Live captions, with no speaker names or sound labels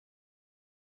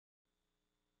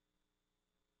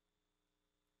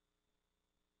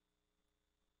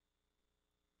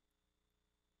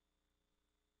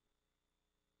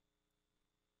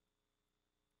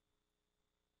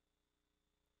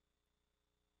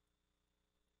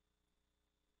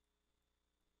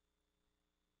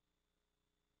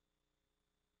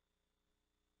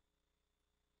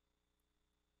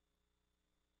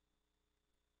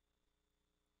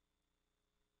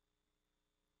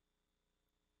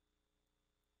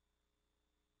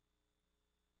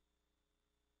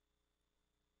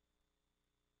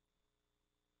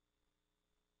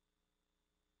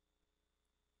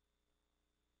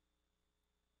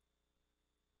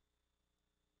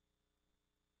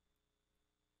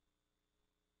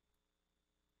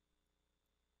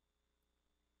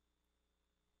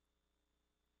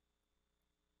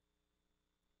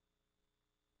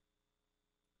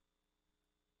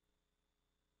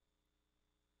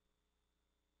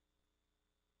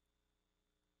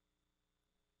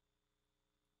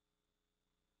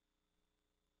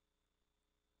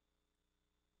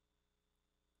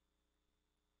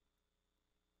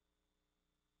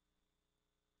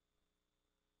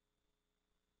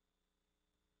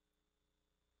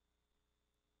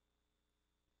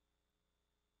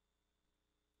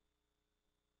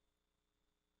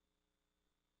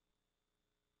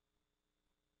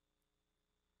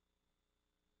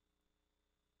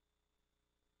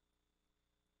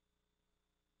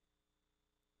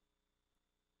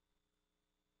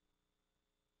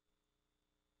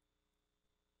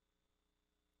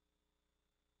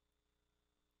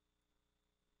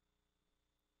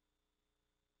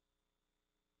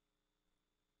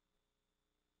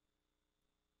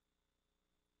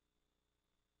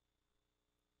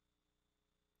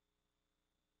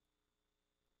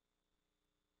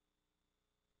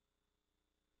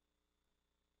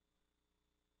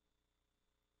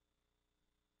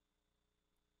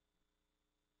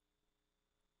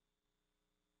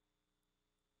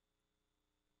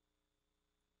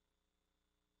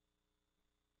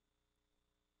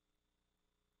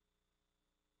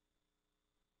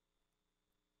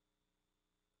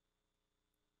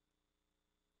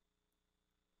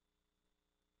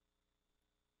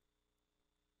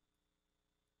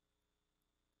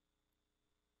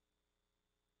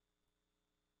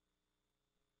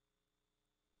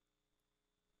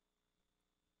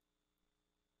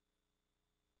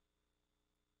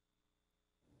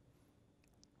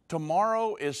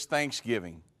Tomorrow is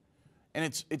Thanksgiving, and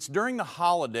it's during the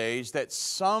holidays that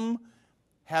some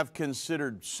have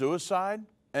considered suicide,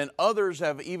 and others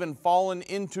have even fallen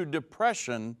into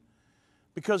depression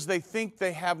because they think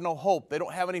they have no hope. They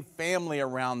don't have any family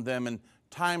around them, and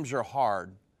times are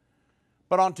hard.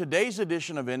 But on today's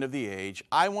edition of End of the Age,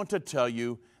 I want to tell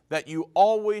you that you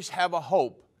always have a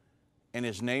hope, and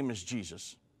His name is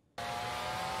Jesus.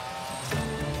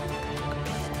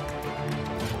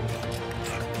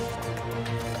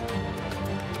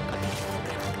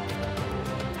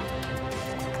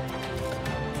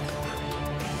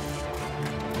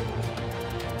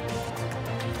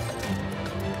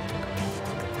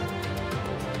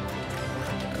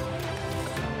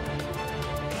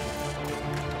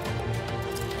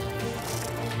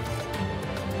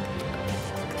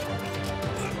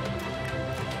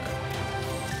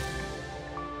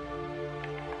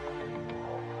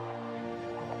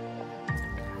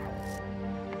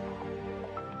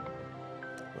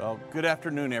 Well, good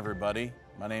afternoon, everybody.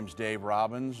 My name's Dave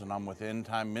Robbins, and I'm with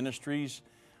Endtime Ministries,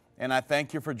 and I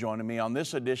thank you for joining me on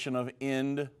this edition of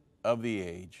End of the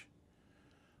Age.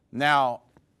 Now,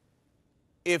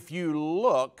 if you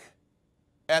look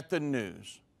at the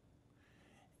news,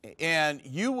 and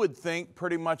you would think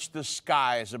pretty much the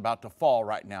sky is about to fall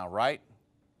right now, right?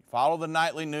 Follow the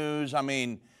nightly news. I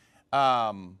mean,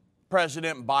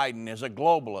 President Biden is a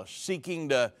globalist seeking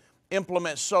to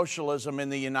implement socialism in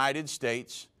the United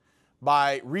States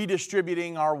by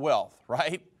redistributing our wealth,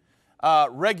 right?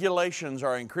 Regulations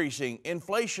are increasing.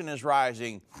 Inflation is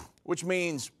rising, which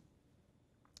means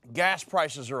gas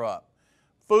prices are up.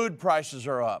 Food prices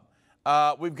are up.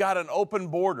 We've got an open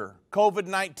border,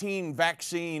 COVID-19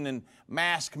 vaccine and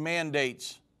mask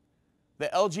mandates. The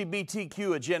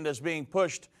LGBTQ agenda is being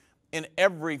pushed in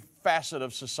every facet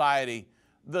of society.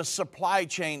 The supply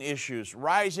chain issues,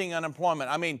 rising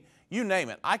unemployment. I mean, you name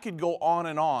it. I could go on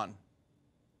and on.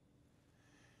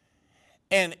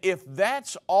 And if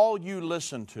that's all you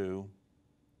listen to,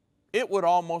 it would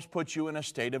almost put you in a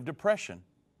state of depression.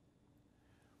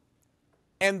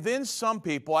 And then some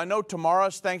people, I know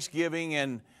tomorrow's Thanksgiving,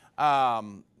 and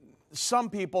some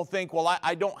people think, well,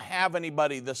 I don't have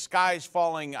anybody. The sky's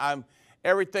falling.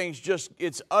 Everything's just,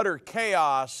 it's utter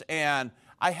chaos, and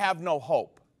I have no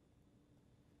hope.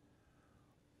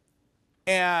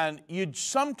 And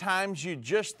sometimes you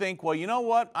just think, well, you know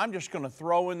what? I'm just going to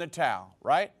throw in the towel,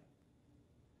 right?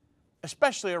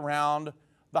 Especially around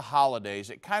the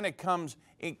holidays. It kind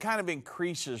of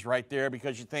increases right there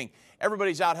because you think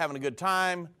everybody's out having a good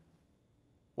time.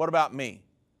 What about me?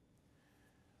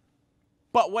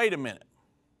 But wait a minute.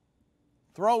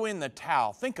 Throw in the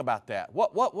towel. Think about that.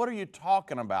 What are you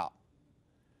talking about?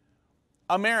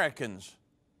 Americans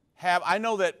have, I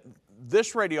know that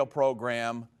this radio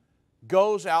program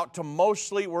goes out to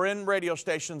mostly, we're in radio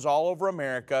stations all over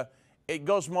America. It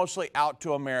goes mostly out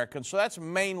to Americans. So that's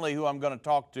mainly who I'm going to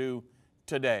talk to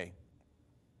today.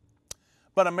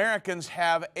 But Americans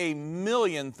have a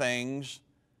million things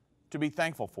to be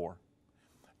thankful for.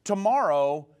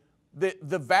 Tomorrow,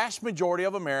 the vast majority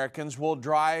of Americans will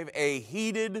drive a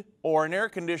heated or an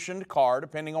air-conditioned car,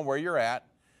 depending on where you're at,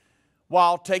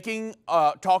 while talking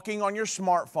on your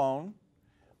smartphone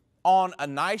on a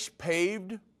nice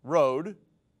paved road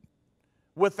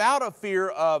without a fear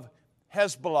of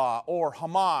Hezbollah or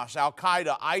Hamas,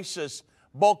 Al-Qaeda, ISIS,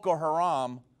 Boko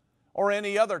Haram, or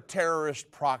any other terrorist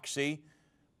proxy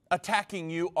attacking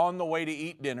you on the way to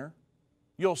eat dinner.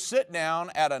 You'll sit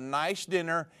down at a nice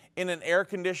dinner in an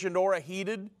air-conditioned or a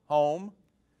heated home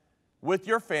with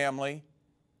your family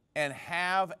and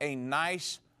have a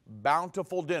nice,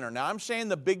 bountiful dinner. Now, I'm saying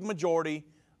the big majority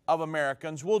of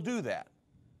Americans will do that.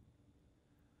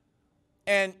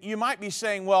 And you might be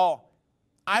saying, well,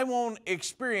 I won't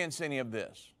experience any of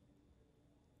this.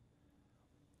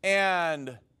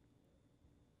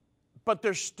 But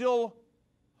there's still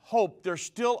hope. There's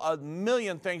still a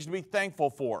million things to be thankful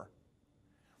for.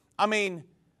 I mean,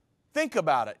 think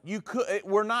about it.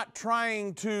 We're not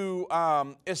trying to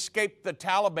escape the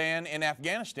Taliban in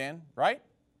Afghanistan, right?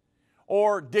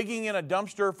 Or digging in a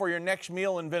dumpster for your next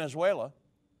meal in Venezuela.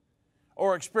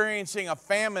 Or experiencing a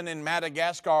famine in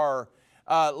Madagascar,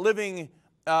 living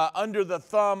under the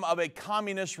thumb of a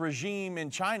communist regime in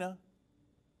China.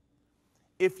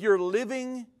 If you're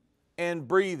living and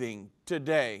breathing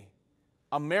today,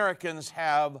 Americans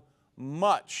have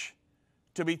much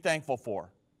to be thankful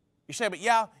for. You say, but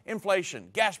yeah, inflation,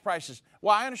 gas prices.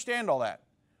 Well, I understand all that.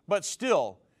 But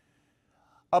still,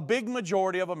 a big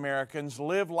majority of Americans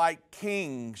live like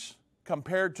kings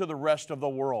compared to the rest of the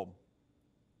world.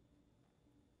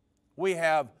 We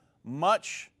have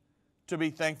much to be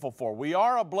thankful for. We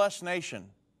are a blessed nation.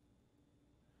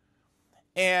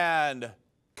 And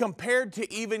compared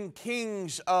to even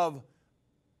kings of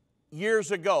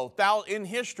years ago, in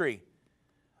history,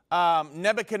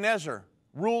 Nebuchadnezzar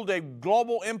ruled a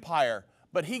global empire,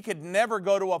 but he could never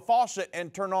go to a faucet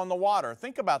and turn on the water.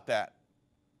 Think about that.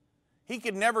 He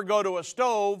could never go to a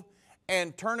stove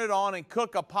and turn it on and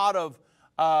cook a pot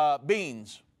of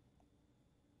beans.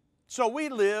 So we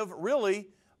live really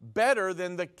better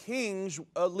than the kings,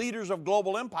 leaders of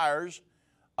global empires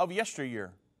of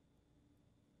yesteryear.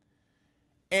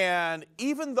 And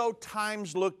even though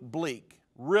times look bleak,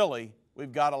 really,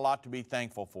 we've got a lot to be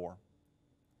thankful for.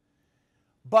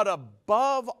 But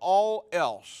above all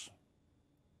else,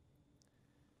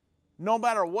 no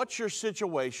matter what your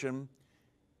situation,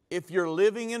 if you're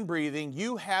living and breathing,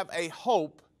 you have a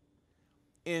hope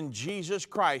in Jesus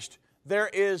Christ. There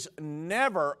is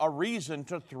never a reason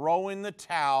to throw in the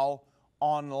towel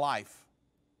on life.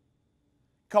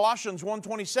 Colossians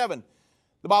 1:27,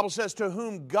 the Bible says, to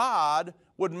whom God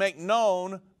would make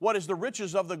known what is the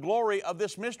riches of the glory of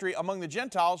this mystery among the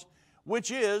Gentiles, which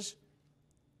is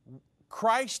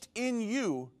Christ in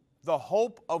you, the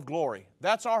hope of glory.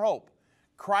 That's our hope.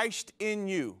 Christ in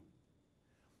you.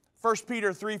 1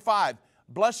 Peter 3:5,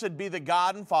 blessed be the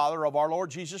God and Father of our Lord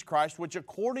Jesus Christ, which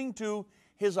according to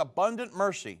His abundant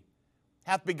mercy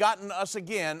hath begotten us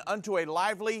again unto a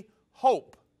lively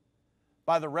hope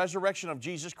by the resurrection of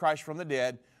Jesus Christ from the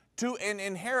dead, to an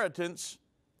inheritance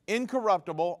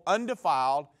incorruptible,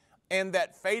 undefiled, and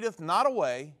that fadeth not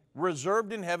away,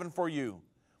 reserved in heaven for you,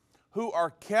 who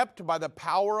are kept by the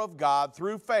power of God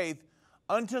through faith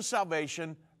unto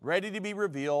salvation, ready to be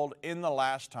revealed in the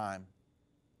last time.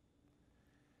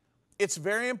 It's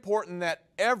very important that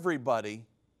everybody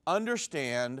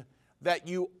understand that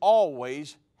you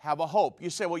always have a hope. You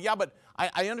say, well, yeah, but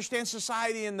I understand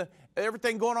society and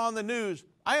everything going on in the news.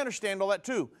 I understand all that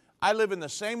too. I live in the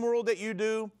same world that you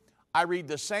do. I read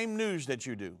the same news that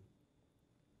you do.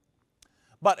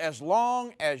 But as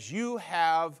long as you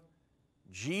have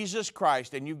Jesus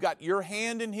Christ and you've got your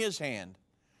hand in His hand,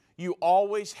 you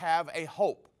always have a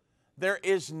hope. There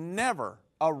is never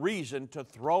a reason to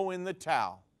throw in the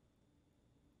towel.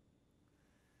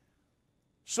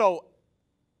 So,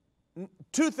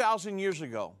 2,000 years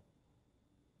ago,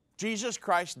 Jesus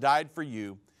Christ died for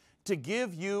you to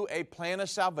give you a plan of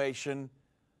salvation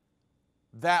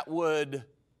that would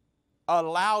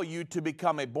allow you to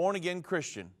become a born-again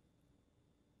Christian.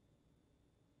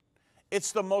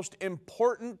 It's the most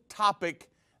important topic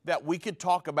that we could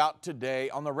talk about today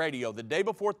on the radio, the day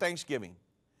before Thanksgiving.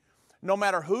 No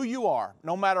matter who you are,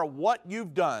 no matter what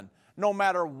you've done, no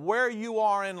matter where you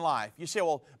are in life. You say,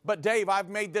 well, but Dave, I've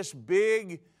made this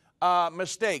big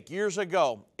mistake years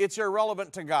ago. It's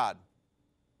irrelevant to God.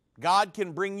 God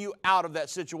can bring you out of that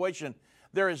situation.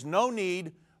 There is no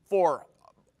need for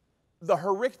the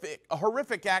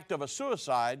horrific act of a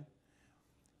suicide,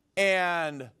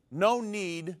 and no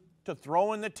need to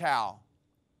throw in the towel.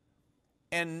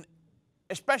 And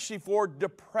especially for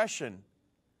depression.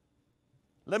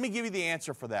 Let me give you the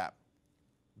answer for that.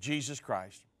 Jesus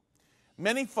Christ.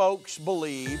 Many folks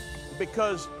believe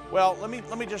because, well, let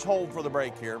me just hold for the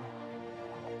break here,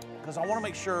 because I want to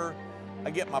make sure I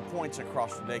get my points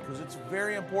across today, because it's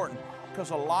very important,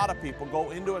 because a lot of people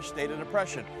go into a state of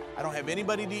depression. I don't have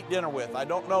anybody to eat dinner with. I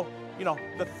don't know. You know,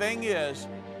 the thing is,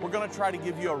 we're going to try to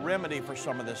give you a remedy for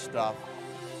some of this stuff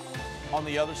on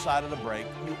the other side of the break.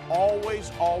 You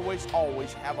always, always,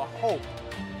 always have a hope,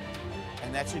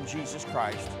 and that's in Jesus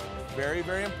Christ. Very,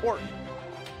 very important.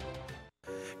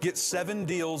 Get 7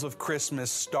 deals of Christmas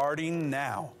starting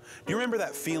now. Do you remember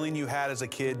that feeling you had as a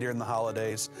kid during the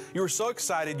holidays? You were so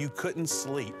excited you couldn't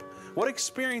sleep. What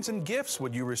experience and gifts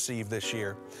would you receive this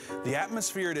year? The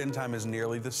atmosphere at Endtime is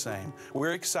nearly the same.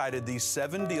 We're excited these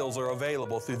 7 deals are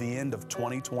available through the end of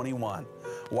 2021.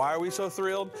 Why are we so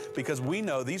thrilled? Because we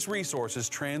know these resources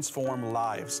transform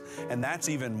lives, and that's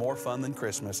even more fun than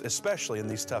Christmas, especially in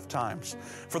these tough times.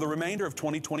 For the remainder of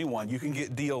 2021, you can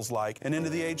get deals like an Into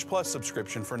the Age Plus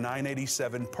subscription for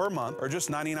 $9.87 per month or just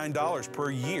 $99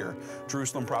 per year,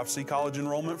 Jerusalem Prophecy College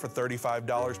enrollment for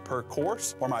 $35 per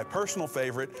course, or my personal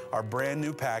favorite, our brand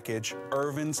new package,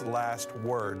 Irvin's Last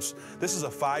Words. This is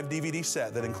a 5 DVD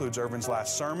set that includes Irvin's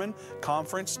last sermon,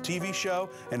 conference, TV show,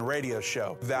 and radio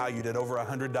show, valued at over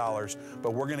 $100,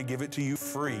 but we're going to give it to you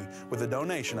free with a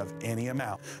donation of any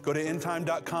amount. Go to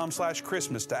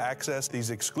endtime.com/Christmas to access these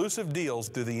exclusive deals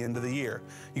through the end of the year.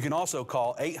 You can also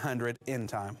call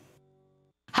 800-ENDTIME.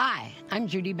 Hi, I'm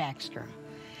Judy Baxter.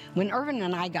 When Irvin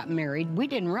and I got married, we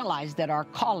didn't realize that our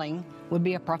calling would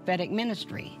be a prophetic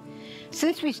ministry.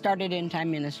 Since we started Endtime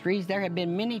Ministries, there have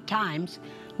been many times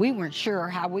we weren't sure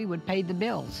how we would pay the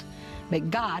bills, but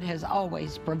God has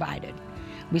always provided.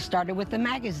 We started with a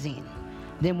magazine,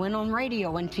 then went on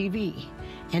radio and TV.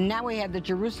 And now we have the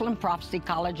Jerusalem Prophecy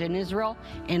College in Israel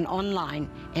and online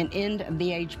and End of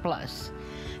the Age Plus.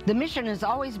 The mission has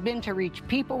always been to reach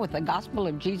people with the gospel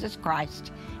of Jesus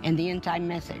Christ and the end time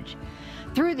message.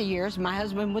 Through the years, my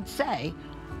husband would say,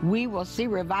 we will see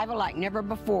revival like never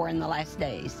before in the last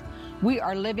days. We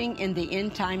are living in the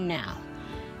end time now.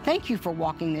 Thank you for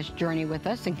walking this journey with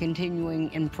us and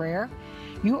continuing in prayer.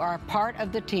 You are a part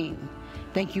of the team.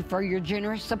 Thank you for your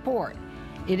generous support.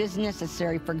 It is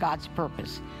necessary for God's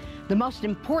purpose. The most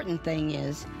important thing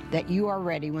is that you are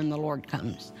ready when the Lord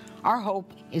comes. Our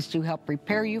hope is to help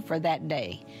prepare you for that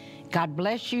day. God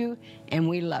bless you, and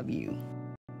we love you.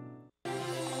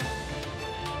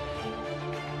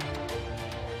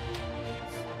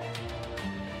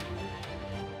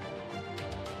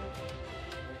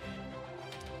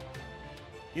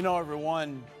 You know,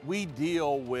 everyone, we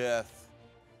deal with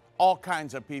all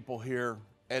kinds of people here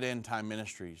at End Time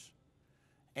Ministries,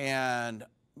 and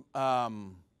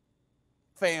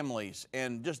families,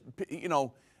 and just, you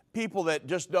know, people that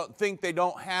just don't think they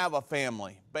don't have a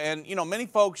family. And, you know, many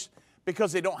folks,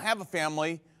 because they don't have a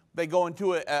family, they go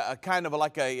into a kind of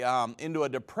like into a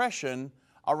depression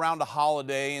around a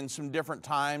holiday and some different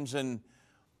times. And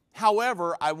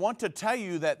however, I want to tell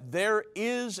you that there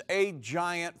is a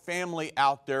giant family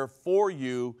out there for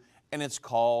you, and it's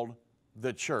called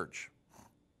the church.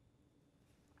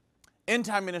 End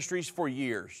Time Ministries for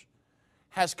years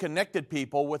has connected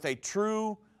people with a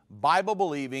true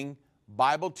Bible-believing,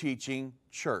 Bible-teaching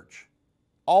church.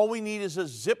 All we need is a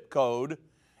zip code,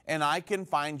 and I can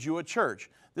find you a church.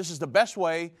 This is the best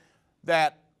way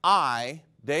that I,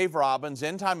 Dave Robbins,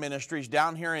 End Time Ministries,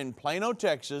 down here in Plano,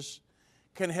 Texas,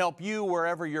 can help you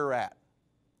wherever you're at.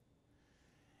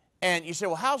 And you say,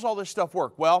 well, how's all this stuff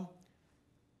work? Well,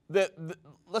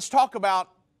 let's talk about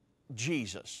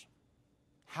Jesus.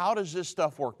 How does this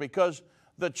stuff work? Because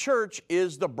the church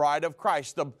is the bride of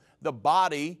Christ, the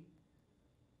body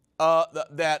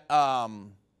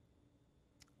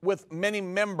with many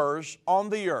members on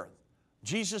the earth.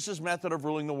 Jesus' method of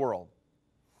ruling the world.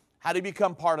 How do you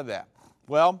become part of that?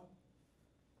 Well,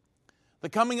 the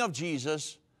coming of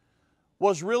Jesus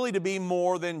was really to be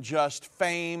more than just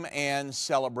fame and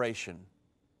celebration.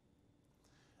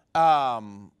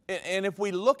 And if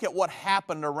we look at what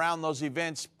happened around those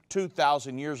events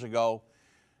 2,000 years ago,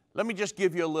 let me just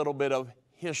give you a little bit of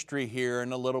history here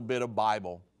and a little bit of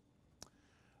Bible.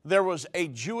 There was a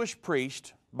Jewish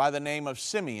priest by the name of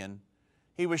Simeon.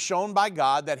 He was shown by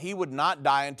God that he would not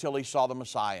die until he saw the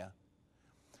Messiah.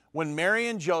 When Mary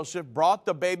and Joseph brought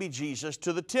the baby Jesus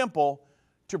to the temple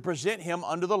to present him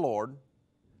unto the Lord,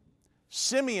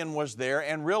 Simeon was there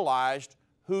and realized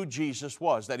who Jesus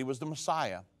was, that he was the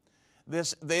Messiah.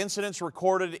 The incident's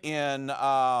recorded in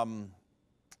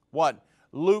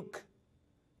Luke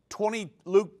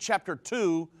chapter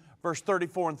 2, verse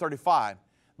 34 and 35.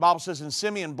 The Bible says, and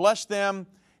Simeon blessed them.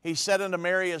 He said unto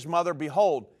Mary his mother,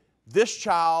 behold, this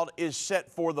child is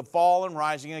set for the fall and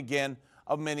rising again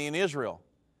of many in Israel,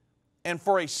 and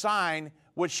for a sign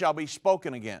which shall be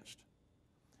spoken against.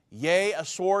 Yea, a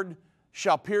sword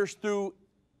shall pierce through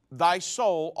thy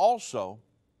soul also,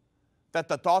 that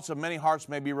the thoughts of many hearts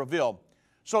may be revealed.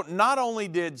 So not only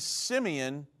did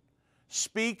Simeon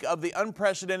speak of the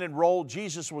unprecedented role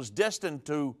Jesus was destined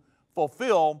to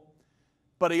fulfill,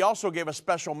 but he also gave a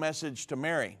special message to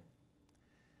Mary.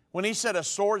 When he said, a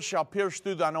sword shall pierce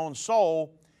through thine own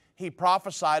soul, he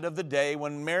prophesied of the day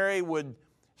when Mary would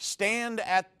stand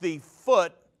at the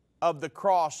foot of the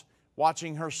cross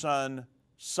watching her son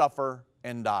suffer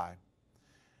and die.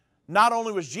 Not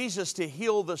only was Jesus to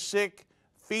heal the sick,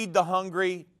 feed the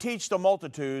hungry, teach the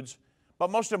multitudes,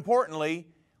 but most importantly,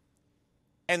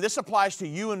 and this applies to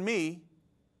you and me,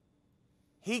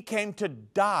 he came to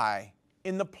die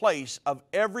in the place of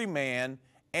every man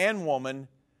and woman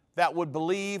that would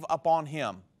believe upon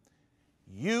him.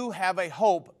 You have a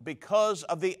hope because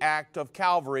of the act of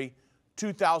Calvary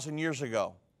 2,000 years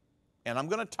ago. And I'm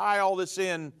going to tie all this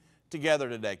in together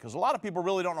today because a lot of people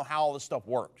really don't know how all this stuff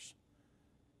works.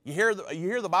 You hear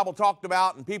the Bible talked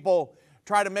about, and people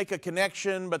try to make a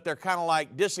connection, but they're kind of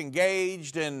like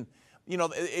disengaged. And, you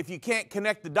know, if you can't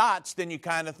connect the dots, then you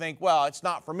kind of think, well, it's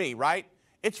not for me, right?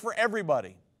 It's for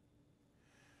everybody.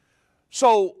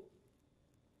 So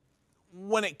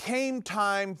when it came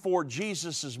time for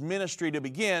Jesus' ministry to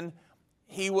begin,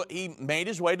 he made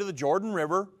his way to the Jordan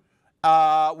River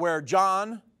where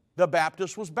John the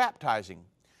Baptist was baptizing.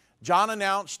 John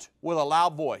announced with a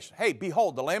loud voice, hey,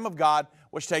 behold, the Lamb of God,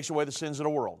 which takes away the sins of the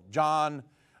world. John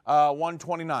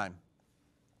 1:29.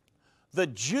 The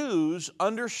Jews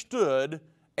understood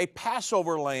a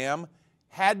Passover lamb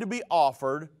had to be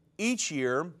offered each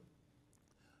year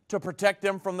to protect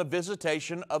them from the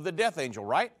visitation of the death angel,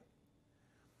 right?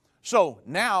 So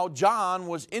now John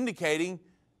was indicating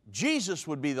Jesus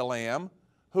would be the Lamb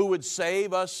who would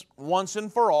save us once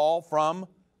and for all from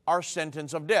our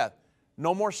sentence of death.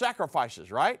 No more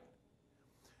sacrifices, right?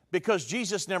 Because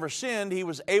Jesus never sinned, He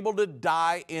was able to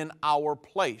die in our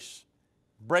place,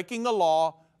 breaking the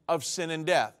law of sin and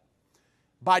death.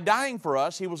 By dying for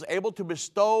us, He was able to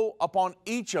bestow upon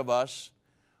each of us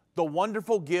the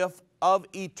wonderful gift of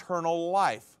eternal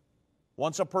life.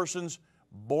 Once a person's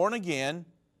born again,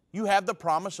 you have the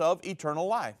promise of eternal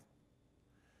life.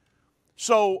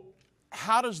 So,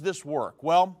 how does this work?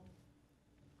 Well,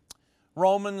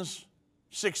 Romans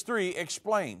 6:3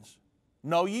 explains,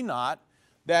 "Know ye not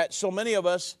that so many of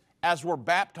us, as were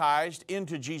baptized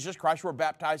into Jesus Christ, were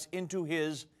baptized into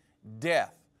His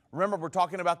death." Remember, we're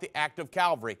talking about the act of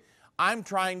Calvary. I'm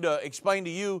trying to explain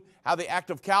to you how the act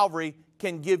of Calvary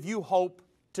can give you hope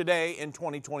today in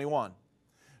 2021.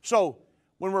 So,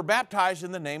 when we're baptized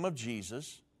in the name of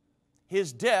Jesus,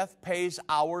 His death pays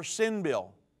our sin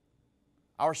bill.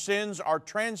 Our sins are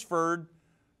transferred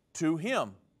to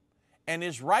Him, and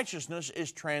His righteousness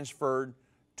is transferred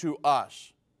to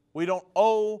us. We don't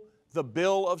owe the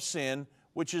bill of sin,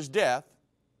 which is death,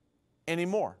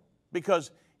 anymore,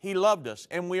 because He loved us,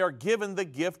 and we are given the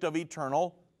gift of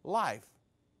eternal life.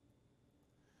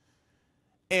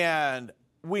 And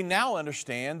we now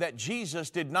understand that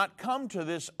Jesus did not come to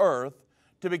this earth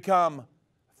to become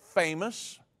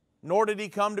famous, nor did He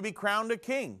come to be crowned a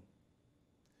king.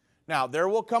 Now, there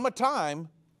will come a time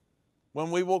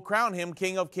when we will crown Him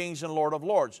King of Kings and Lord of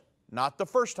Lords. Not the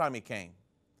first time He came.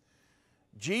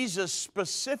 Jesus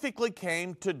specifically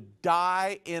came to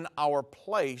die in our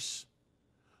place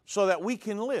so that we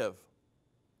can live.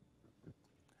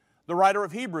 The writer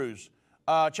of Hebrews,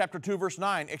 chapter 2, verse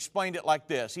 9, explained it like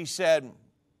this. He said,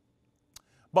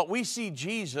 "But we see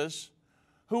Jesus,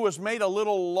 who was made a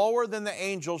little lower than the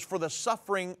angels for the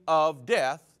suffering of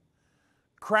death,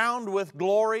 crowned with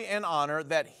glory and honor,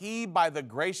 that He, by the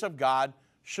grace of God,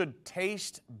 should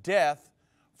taste death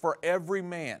for every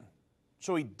man."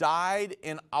 So He died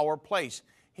in our place.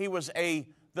 He was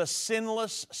the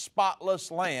sinless, spotless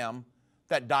Lamb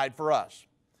that died for us.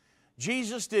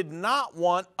 Jesus did not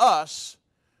want us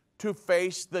to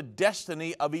face the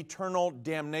destiny of eternal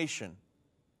damnation.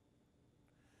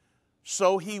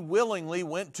 So He willingly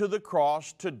went to the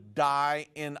cross to die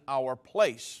in our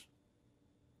place.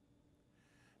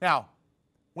 Now,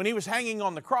 when He was hanging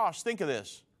on the cross, think of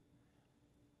this.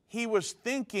 He was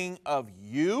thinking of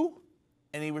you,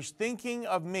 and He was thinking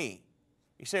of me.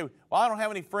 You say, "Well, I don't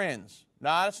have any friends." No,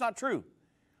 that's not true.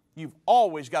 You've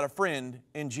always got a friend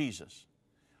in Jesus.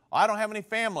 "I don't have any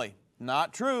family."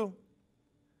 Not true.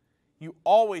 You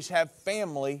always have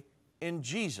family in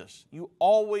Jesus. You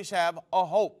always have a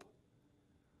hope.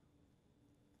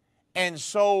 And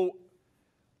so,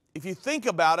 if you think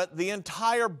about it, the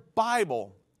entire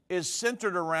Bible is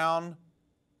centered around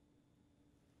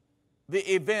the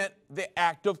event, the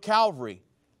act of Calvary.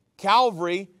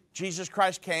 Calvary, Jesus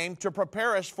Christ came to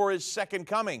prepare us for His second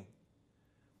coming.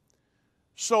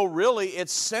 So really,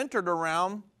 it's centered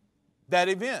around that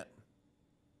event.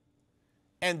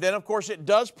 And then, of course, it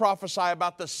does prophesy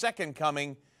about the second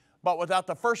coming, but without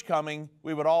the first coming,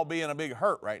 we would all be in a big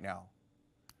hurt right now.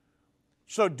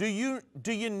 So do you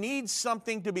need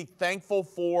something to be thankful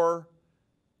for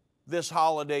this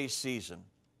holiday season?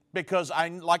 Because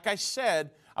like I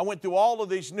said, I went through all of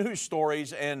these news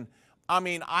stories, and I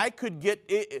mean, I could get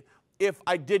it if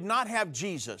I did not have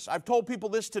Jesus. I've told people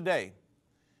this today.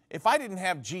 If I didn't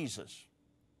have Jesus,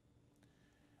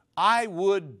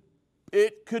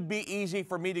 it could be easy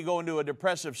for me to go into a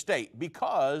depressive state,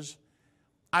 because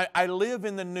I live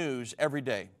in the news every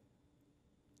day.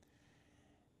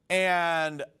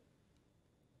 And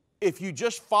if you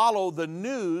just follow the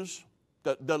news,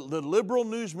 the liberal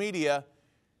news media,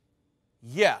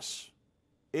 yes,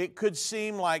 it could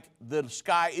seem like the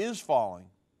sky is falling.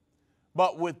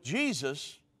 But with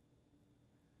Jesus,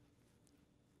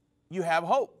 you have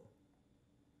hope.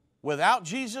 Without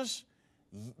Jesus,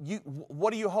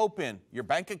 what do you hope in? Your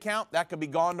bank account? That could be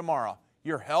gone tomorrow.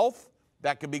 Your health?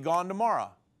 That could be gone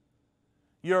tomorrow.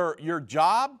 Your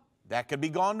job? That could be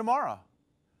gone tomorrow.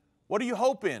 What do you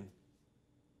hope in?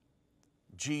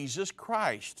 Jesus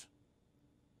Christ.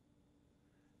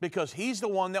 Because He's the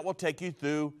one that will take you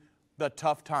through the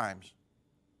tough times.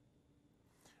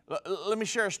 Let me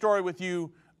share a story with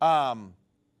you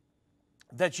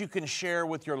that you can share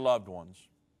with your loved ones.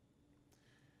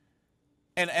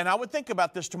 And I would think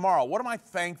about this tomorrow. What am I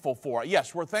thankful for?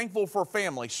 Yes, we're thankful for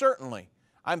family, certainly.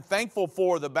 I'm thankful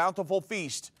for the bountiful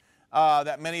feast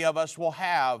that many of us will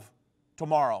have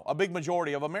tomorrow. A big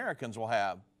majority of Americans will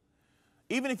have.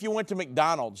 Even if you went to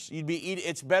McDonald's, you'd be eating.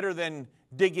 It's better than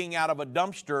digging out of a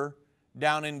dumpster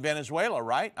down in Venezuela,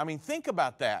 right? I mean, think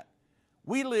about that.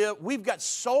 We've got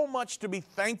so much to be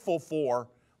thankful for,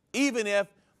 even if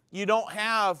you don't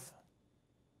have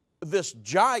this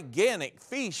gigantic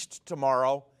feast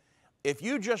tomorrow. If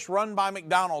you just run by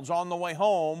McDonald's on the way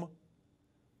home,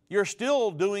 you're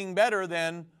still doing better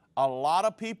than a lot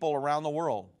of people around the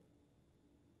world.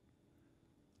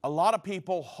 A lot of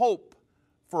people hope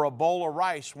for a bowl of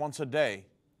rice once a day.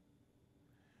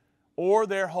 Or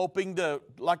they're hoping to,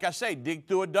 like I say, dig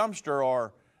through a dumpster,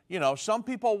 or, some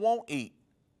people won't eat.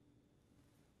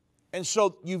 And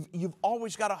so you've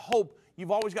always got a hope.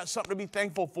 You've always got something to be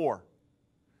thankful for.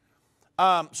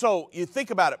 So you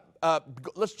think about it.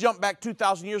 Let's jump back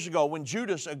 2,000 years ago when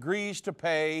Judas agrees to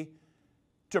pay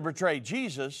to betray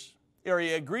Jesus, or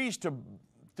he agrees to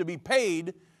be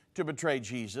paid to betray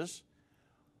Jesus.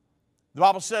 The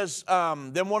Bible says,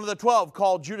 then one of the 12,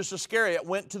 called Judas Iscariot,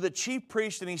 went to the chief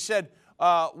priest and he said,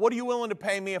 what are you willing to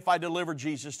pay me if I deliver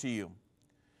Jesus to you?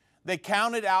 They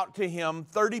counted out to him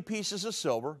 30 pieces of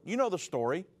silver. You know the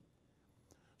story.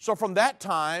 So from that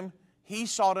time, he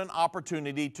sought an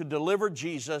opportunity to deliver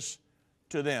Jesus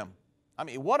to them. I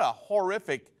mean, what a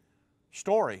horrific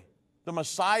story. The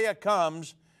Messiah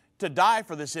comes to die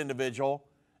for this individual,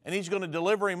 and he's going to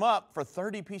deliver him up for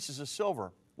 30 pieces of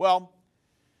silver. Well,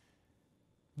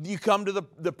 you come to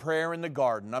the prayer in the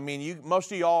garden. I mean,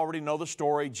 most of you already know the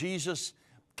story. Jesus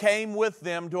came with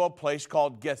them to a place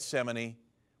called Gethsemane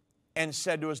and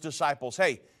said to his disciples,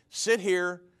 hey, sit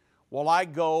here while I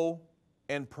go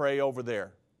and pray over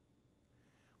there.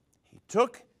 He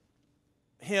took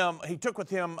with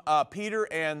him Peter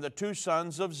and the two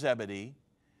sons of Zebedee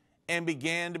and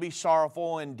began to be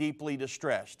sorrowful and deeply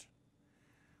distressed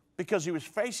because he was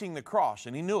facing the cross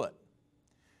and he knew it.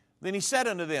 Then he said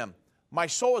unto them, my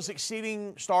soul is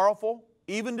exceeding sorrowful,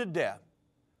 even to death.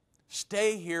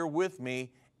 Stay here with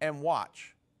me and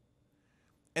watch.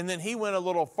 And then he went a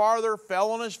little farther,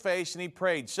 fell on his face, and he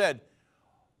prayed, said,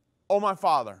 O my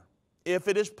Father, if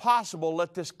it is possible,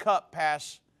 let this cup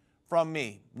pass from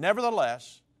me.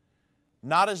 Nevertheless,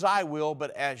 not as I will,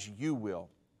 but as you will.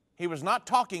 He was not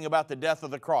talking about the death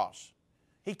of the cross.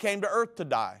 He came to earth to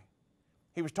die.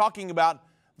 He was talking about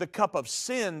the cup of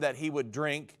sin that he would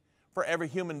drink for every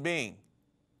human being.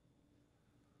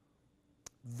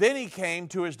 Then he came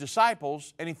to his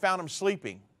disciples and he found them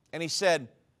sleeping. And he said,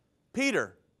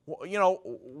 Peter,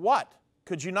 what?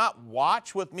 Could you not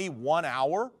watch with me 1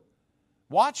 hour?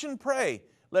 Watch and pray,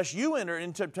 lest you enter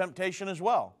into temptation as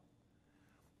well.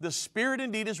 The spirit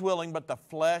indeed is willing, but the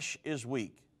flesh is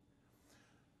weak.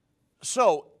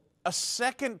 So, a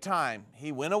second time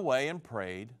he went away and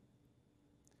prayed.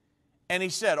 And he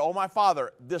said, O my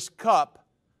Father,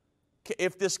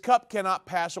 if this cup cannot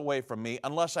pass away from me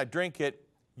unless I drink it,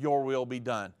 your will be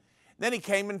done. Then he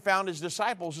came and found his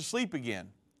disciples asleep again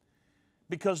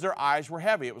because their eyes were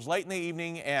heavy. It was late in the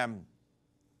evening, and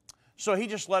so he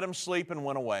just let them sleep and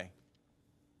went away.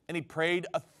 And he prayed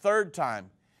a third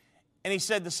time, and he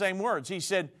said the same words. He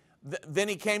said, then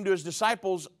he came to his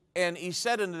disciples, and he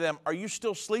said unto them, are you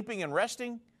still sleeping and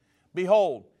resting?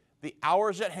 Behold, the hour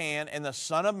is at hand, and the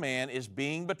Son of Man is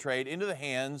being betrayed into the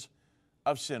hands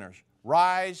of sinners.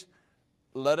 Rise,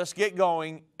 let us get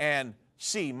going, and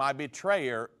see, my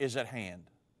betrayer is at hand.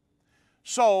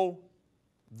 So,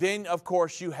 then, of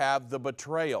course, you have the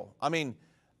betrayal. I mean,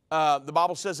 the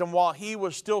Bible says, and while he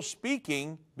was still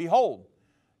speaking, behold,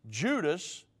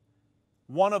 Judas,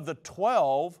 one of the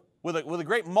 12, with a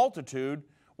great multitude,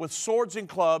 with swords and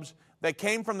clubs, that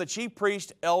came from the chief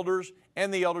priests, elders,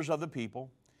 and the elders of the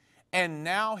people. And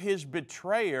now his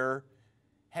betrayer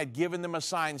had given them a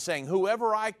sign saying,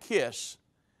 whoever I kiss,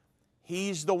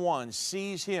 he's the one,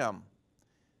 seize him.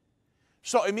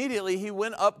 So immediately he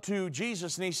went up to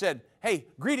Jesus and he said, hey,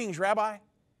 greetings, Rabbi.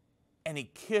 And he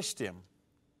kissed him.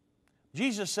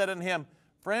 Jesus said unto him,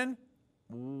 friend,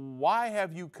 why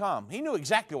have you come? He knew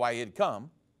exactly why he had come.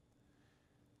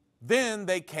 Then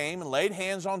they came and laid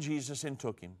hands on Jesus and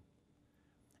took him.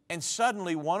 And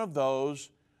suddenly one of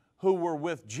those who were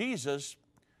with Jesus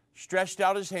stretched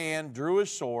out his hand, drew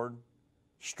his sword,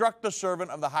 struck the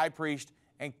servant of the high priest,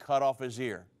 and cut off his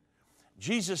ear.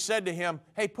 Jesus said to him,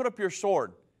 hey, put up your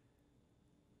sword,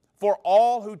 for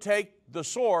all who take the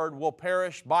sword will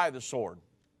perish by the sword.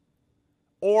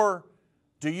 Or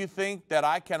do you think that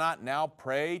I cannot now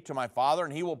pray to my Father,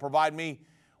 and he will provide me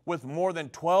with more than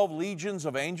 12 legions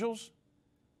of angels?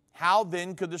 How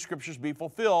then could the Scriptures be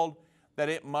fulfilled that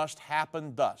it must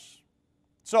happen thus?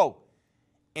 So,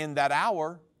 in that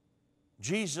hour,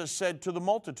 Jesus said to the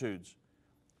multitudes,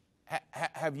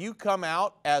 have you come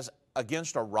out as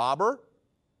against a robber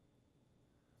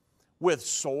with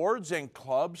swords and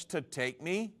clubs to take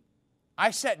me?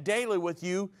 I sat daily with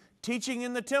you teaching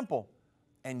in the temple,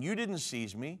 and you didn't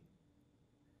seize me.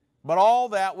 But all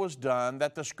that was done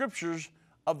that the scriptures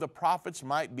of the prophets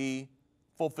might be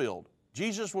fulfilled.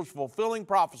 Jesus was fulfilling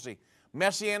prophecy,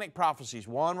 messianic prophecies,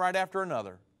 one right after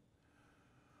another.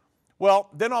 Well,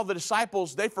 then all the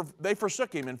disciples, they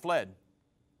forsook him and fled.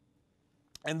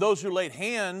 And those who laid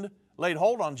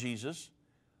hold on Jesus,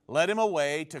 led him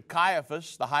away to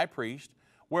Caiaphas, the high priest,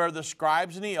 where the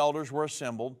scribes and the elders were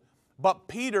assembled. But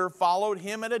Peter followed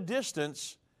him at a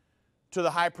distance to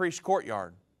the high priest's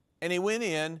courtyard. And he went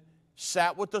in,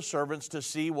 sat with the servants to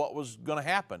see what was going to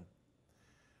happen.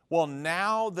 Well,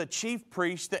 now the chief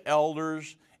priests, the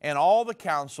elders, and all the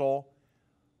council,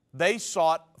 they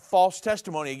sought false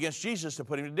testimony against Jesus to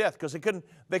put him to death because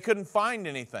they couldn't find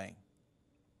anything.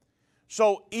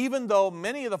 So even though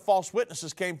many of the false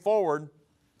witnesses came forward,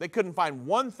 they couldn't find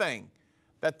one thing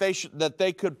that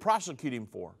they could prosecute him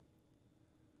for.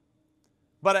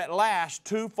 But at last,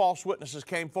 2 false witnesses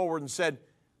came forward and said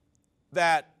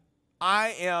that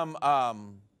I'm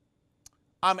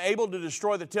able to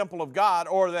destroy the temple of God,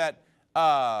 or that,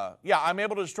 I'm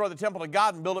able to destroy the temple of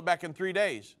God and build it back in 3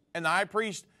 days. And the high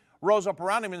priest rose up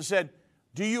around him and said,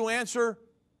 do you answer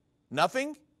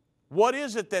nothing? What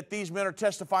is it that these men are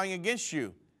testifying against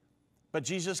you? But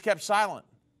Jesus kept silent.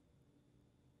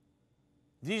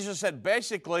 Jesus said,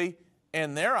 basically,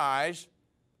 in their eyes,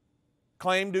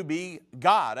 claimed to be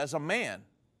God as a man.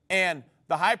 And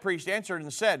the high priest answered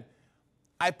and said,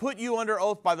 I put you under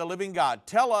oath by the living God.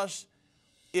 Tell us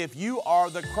if you are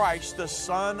the Christ, the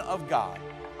Son of God.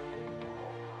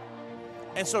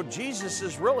 And so Jesus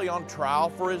is really on trial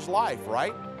for his life,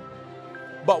 right?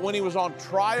 But when he was on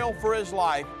trial for his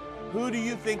life, who do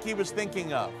you think he was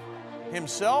thinking of?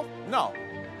 Himself? No.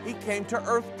 He came to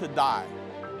earth to die.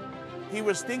 He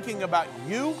was thinking about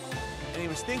you, and he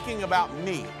was thinking about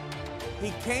me.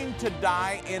 He came to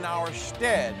die in our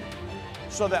stead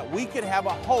so that we could have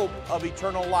a hope of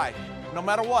eternal life. No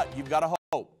matter what, you've got a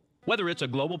hope. Whether it's a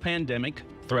global pandemic,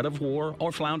 threat of war,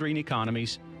 or floundering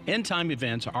economies, end-time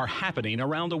events are happening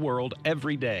around the world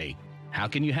every day. How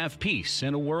can you have peace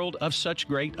in a world of such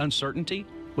great uncertainty?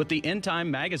 With the Endtime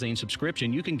magazine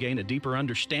subscription, you can gain a deeper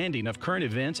understanding of current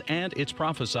events and its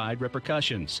prophesied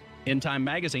repercussions. Endtime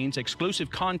magazine's exclusive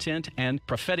content and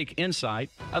prophetic insight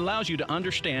allows you to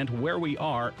understand where we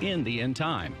are in the end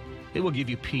time. It will give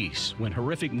you peace when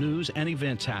horrific news and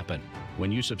events happen. When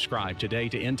you subscribe today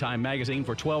to Endtime magazine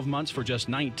for 12 months for just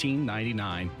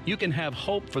 $19.99, you can have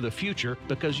hope for the future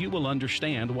because you will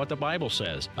understand what the Bible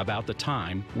says about the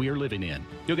time we are living in.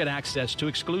 You'll get access to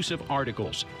exclusive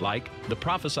articles like the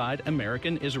Prophesied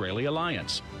American-Israeli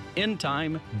Alliance,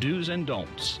 Endtime Do's and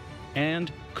Don'ts,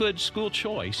 and Could School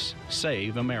Choice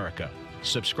Save America?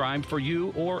 Subscribe for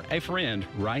you or a friend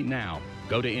right now.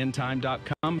 Go to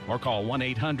endtime.com or call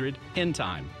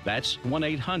 1-800-ENDTIME. That's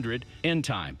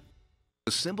 1-800-ENDTIME.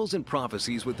 The symbols and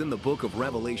prophecies within the book of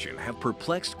Revelation have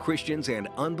perplexed Christians and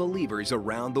unbelievers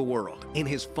around the world. In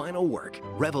his final work,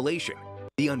 Revelation,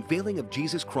 The Unveiling of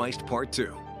Jesus Christ Part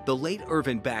 2, the late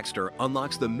Irvin Baxter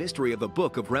unlocks the mystery of the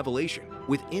book of Revelation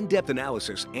with in-depth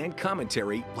analysis and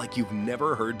commentary like you've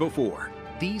never heard before.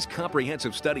 These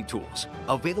comprehensive study tools,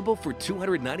 available for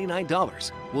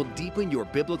 $299, will deepen your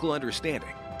biblical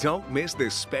understanding. Don't miss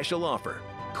this special offer.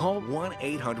 Call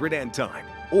 1-800-ENDTIME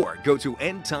or go to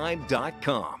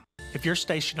endtime.com. If your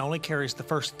station only carries the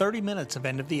first 30 minutes of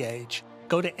End of the Age,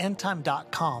 go to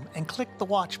endtime.com and click the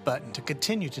watch button to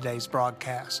continue today's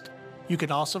broadcast. You can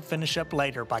also finish up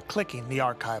later by clicking the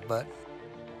archive button.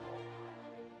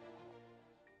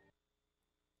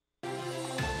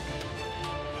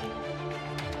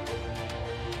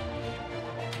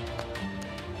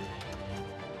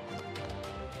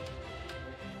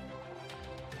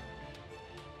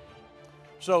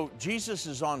 So Jesus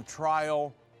is on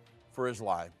trial for his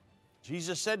life.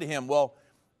 Jesus said to him, well,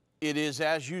 it is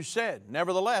as you said.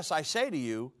 Nevertheless, I say to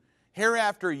you,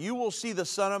 hereafter you will see the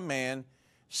Son of Man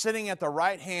sitting at the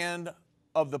right hand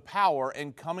of the power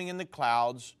and coming in the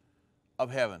clouds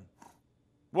of heaven.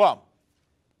 Well,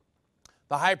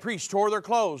 the high priest tore their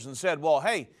clothes and said, well,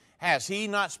 hey, has he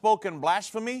not spoken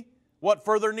blasphemy? What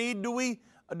further need do we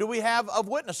have of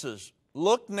witnesses?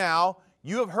 Look now,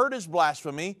 you have heard his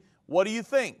blasphemy. What do you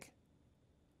think?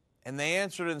 And they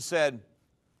answered and said,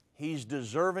 he's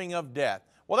deserving of death.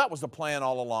 Well, that was the plan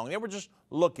all along. They were just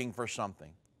looking for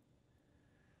something.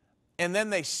 And then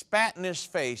they spat in his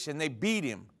face and they beat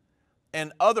him.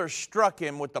 And others struck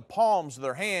him with the palms of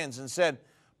their hands and said,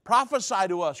 Prophesy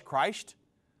to us, Christ.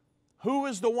 Who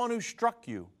is the one who struck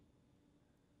you?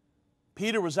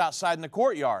 Peter was outside in the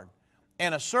courtyard,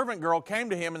 and a servant girl came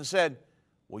to him and said,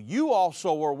 well, you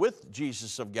also were with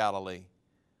Jesus of Galilee.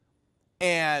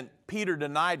 And Peter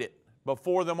denied it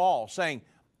before them all, saying,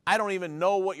 I don't even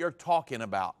know what you're talking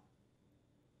about.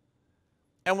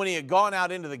 And when he had gone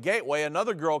out into the gateway,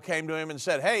 another girl came to him and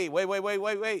said, hey,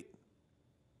 wait.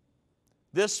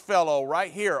 This fellow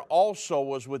right here also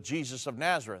was with Jesus of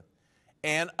Nazareth.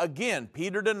 And again,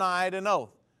 Peter denied an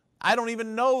oath. I don't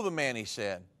even know the man, he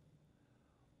said.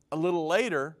 A little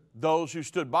later, those who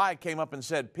stood by came up and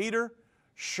said, Peter,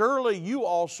 surely you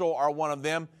also are one of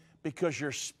them, because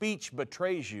your speech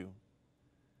betrays you.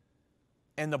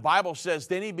 And the Bible says,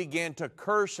 then he began to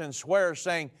curse and swear,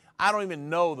 saying, I don't even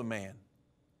know the man.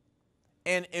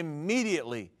 And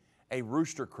immediately a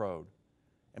rooster crowed.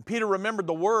 And Peter remembered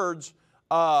the words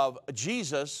of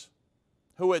Jesus,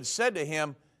 who had said to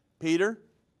him, Peter,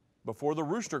 before the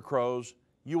rooster crows,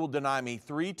 you will deny me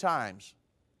 3 times.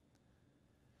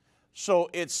 So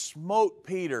it smote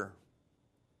Peter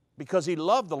because he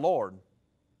loved the Lord.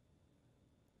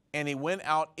 And he went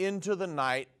out into the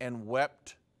night and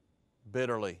wept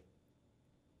bitterly.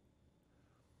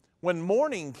 When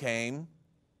morning came,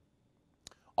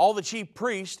 all the chief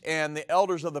priests and the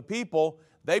elders of the people,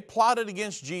 they plotted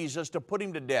against Jesus to put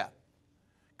him to death.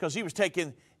 Because he was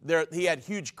taking he had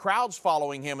huge crowds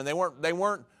following him, and they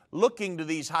weren't looking to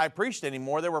these high priests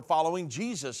anymore. They were following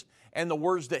Jesus and the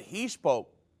words that he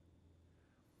spoke.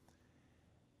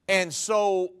 And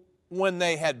so when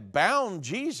they had bound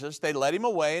Jesus, they led him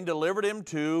away and delivered him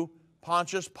to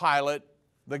Pontius Pilate,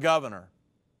 the governor.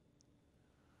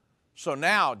 So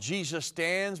now Jesus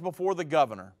stands before the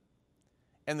governor.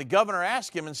 And the governor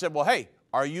asked him and said, well, hey,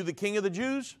 are you the king of the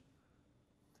Jews?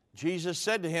 Jesus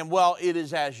said to him, well, it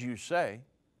is as you say.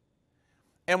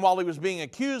 And while he was being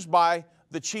accused by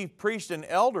the chief priests and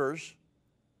elders,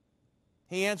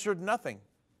 he answered nothing.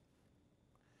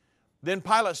 Then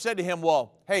Pilate said to him,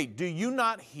 well, hey, do you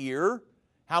not hear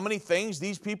how many things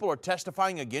these people are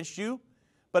testifying against you?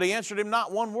 But he answered him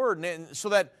not one word. And so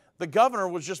that the governor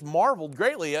was just marveled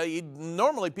greatly.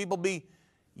 Normally people be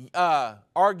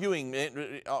arguing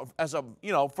as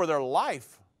for their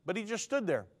life, but he just stood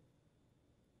there.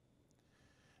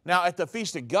 Now at the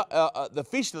feast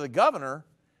of the governor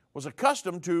was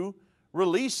accustomed to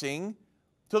releasing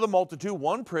to the multitude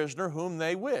one prisoner whom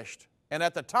they wished. And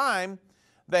at the time,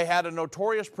 they had a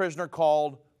notorious prisoner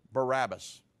called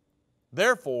Barabbas.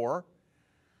 Therefore,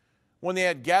 when they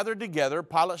had gathered together,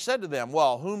 Pilate said to them,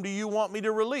 well, whom do you want me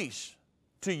to release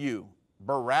to you?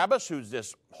 Barabbas, who's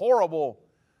this horrible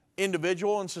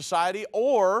individual in society,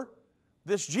 or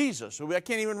this Jesus, who I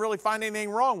can't even really find anything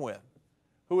wrong with,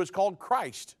 who is called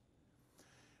Christ?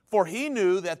 For he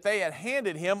knew that they had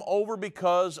handed him over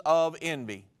because of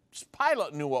envy.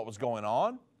 Pilate knew what was going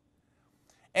on.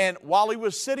 And while he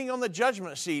was sitting on the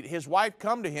judgment seat, his wife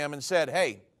come to him and said,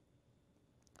 hey,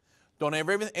 don't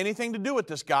have anything to do with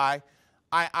this guy.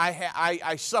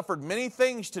 I suffered many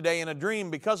things today in a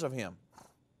dream because of him.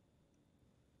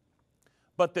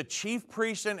 But the chief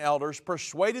priests and elders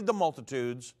persuaded the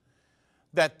multitudes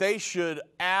that they should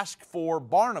ask for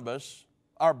Barabbas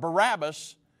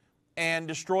and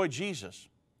destroy Jesus.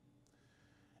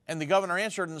 And the governor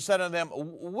answered and said unto them,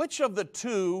 which of the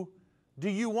two do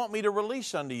you want me to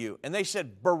release unto you? And they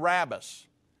said, Barabbas.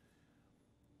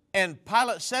 And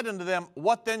Pilate said unto them,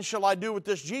 what then shall I do with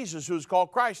this Jesus who is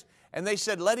called Christ? And they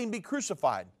said, let him be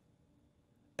crucified.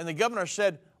 And the governor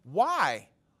said, why?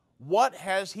 What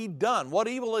has he done? What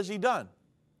evil has he done?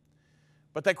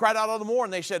 But they cried out all the more,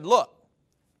 and they said, look,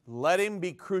 let him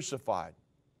be crucified.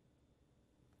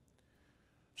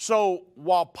 So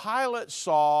while Pilate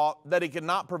saw that he could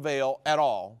not prevail at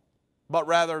all, but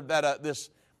rather that this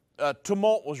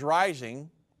tumult was rising,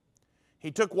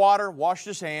 he took water, washed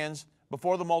his hands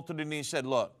before the multitude, and he said,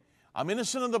 look, I'm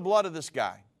innocent of the blood of this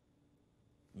guy.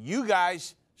 You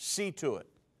guys see to it.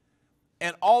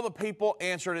 And all the people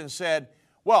answered and said,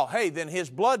 well, hey, then his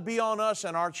blood be on us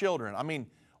and our children. I mean,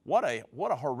 what a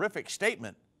horrific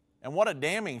statement, and what a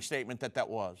damning statement that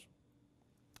was.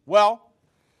 Well,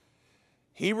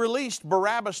 he released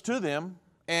Barabbas to them,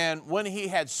 and when he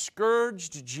had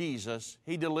scourged Jesus,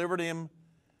 he delivered him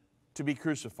to be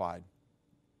crucified.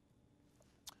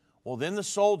 Well, then the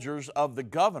soldiers of the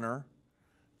governor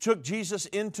took Jesus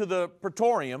into the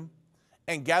praetorium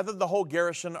and gathered the whole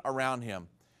garrison around him.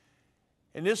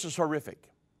 And this is horrific.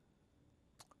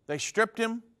 They stripped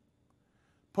him,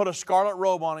 put a scarlet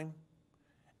robe on him,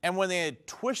 and when they had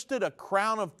twisted a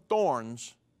crown of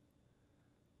thorns,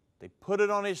 they put it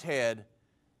on his head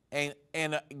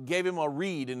and gave him a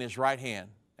reed in his right hand.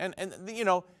 And you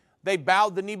know, they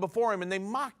bowed the knee before him and they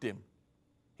mocked him.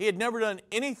 He had never done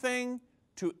anything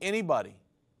to anybody.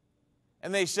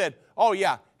 And they said, oh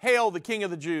yeah, hail the King of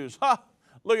the Jews. Ha,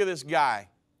 look at this guy.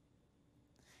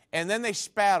 And then they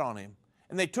spat on him.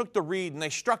 And they took the reed and they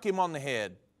struck him on the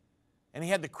head. And he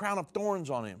had the crown of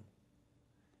thorns on him.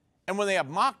 And when they had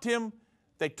mocked him,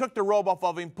 they took the robe off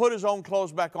of him, put his own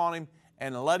clothes back on him,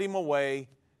 and led him away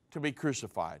to be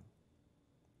crucified.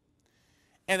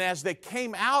 And as they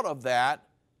came out of that,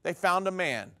 they found a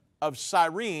man of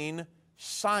Cyrene.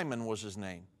 Simon was his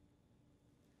name.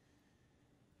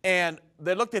 And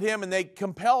they looked at him and they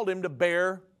compelled him to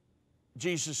bear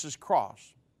Jesus'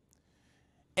 cross.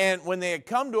 And when they had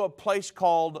come to a place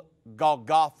called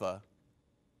Golgotha,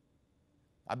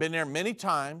 I've been there many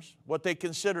times, what they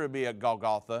consider to be a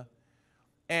Golgotha,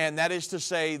 and that is to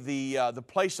say the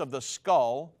place of the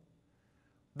skull.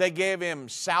 They gave him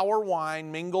sour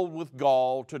wine mingled with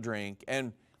gall to drink,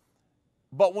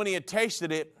 but when he had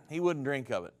tasted it, he wouldn't drink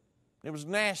of it. It was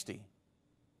nasty.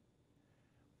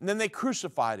 And then they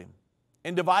crucified him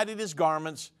and divided his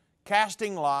garments,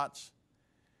 casting lots,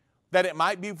 that it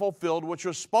might be fulfilled, which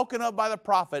was spoken of by the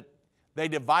prophet, they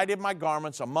divided my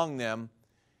garments among them,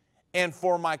 and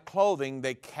for my clothing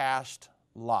they cast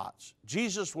lots.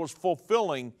 Jesus was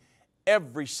fulfilling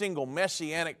every single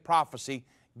messianic prophecy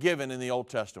given in the Old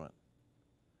Testament.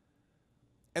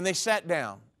 And they sat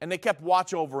down and they kept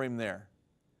watch over him there.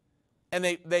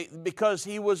 And because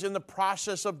he was in the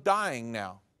process of dying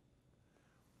now.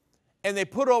 And they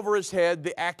put over his head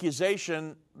the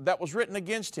accusation that was written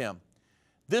against him.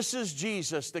 This is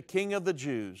Jesus, the King of the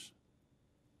Jews.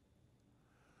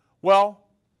 Well,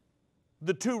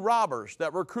 the two robbers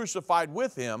that were crucified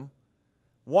with him,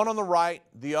 one on the right,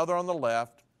 the other on the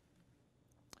left,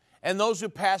 and those who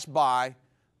passed by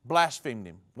blasphemed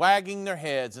him, wagging their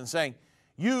heads and saying,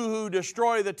 you who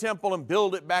destroy the temple and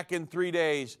build it back in 3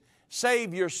 days,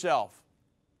 save yourself.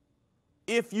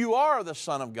 If you are the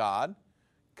Son of God,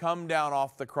 come down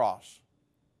off the cross.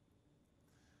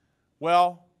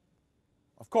 Well,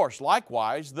 of course,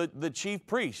 likewise, the chief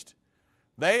priest,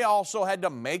 they also had to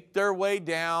make their way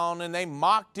down, and they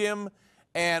mocked him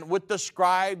and with the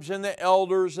scribes and the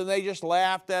elders, and they just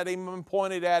laughed at him and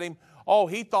pointed at him. Oh,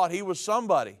 he thought he was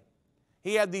somebody.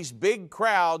 He had these big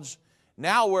crowds.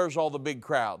 Now where's all the big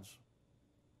crowds?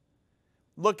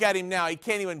 Look at him now. He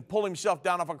can't even pull himself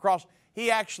down off a cross. He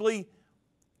actually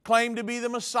claimed to be the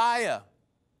Messiah.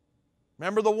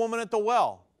 Remember the woman at the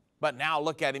well? But now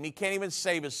look at him. He can't even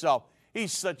save himself.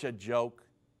 He's such a joke.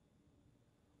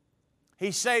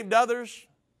 He saved others,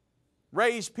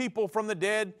 raised people from the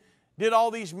dead, did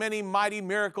all these many mighty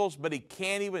miracles, but he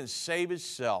can't even save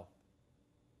himself.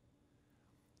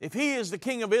 If he is the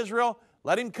King of Israel,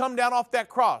 let him come down off that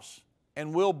cross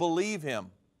and we'll believe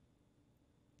him.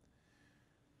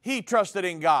 He trusted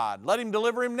in God. Let him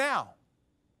deliver him now.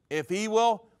 If it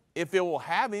will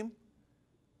have him.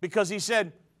 Because he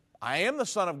said, I am the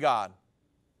Son of God.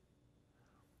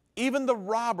 Even the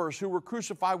robbers who were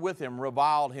crucified with him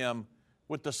reviled him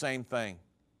with the same thing.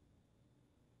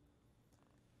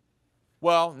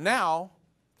 Well, now,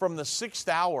 from the 6th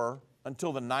hour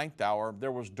until the 9th hour,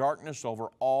 there was darkness over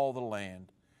all the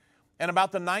land. And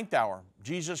about the 9th hour,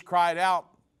 Jesus cried out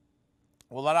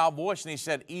with a loud voice, and he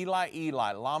said, Eli,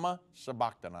 Eli, lama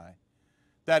sabachthani.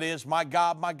 That is, my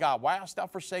God, why hast thou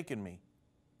forsaken me?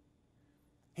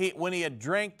 When he had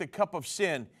drank the cup of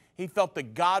sin, he felt the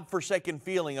God-forsaken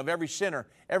feeling of every sinner,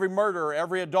 every murderer,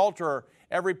 every adulterer,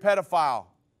 every pedophile.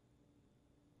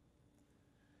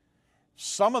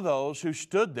 Some of those who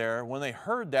stood there, when they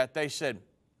heard that, they said,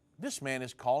 this man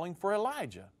is calling for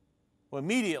Elijah. Well,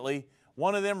 immediately,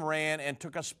 one of them ran and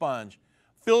took a sponge,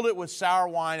 filled it with sour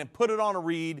wine, and put it on a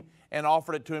reed and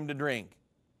offered it to him to drink.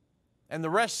 And the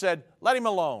rest said, let him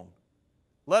alone.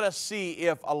 Let us see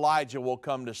if Elijah will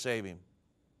come to save him.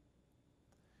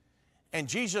 And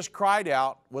Jesus cried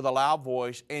out with a loud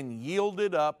voice and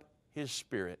yielded up his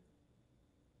spirit.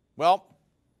 Well,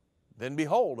 then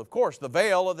behold, of course, the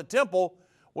veil of the temple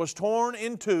was torn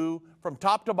in two from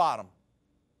top to bottom.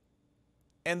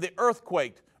 And the earth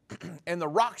quaked, and the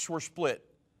rocks were split,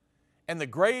 and the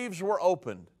graves were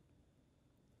opened.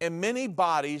 And many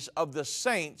bodies of the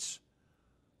saints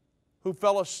who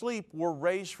fell asleep were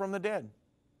raised from the dead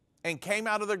and came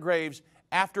out of their graves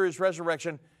after his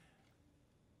resurrection.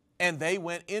 And they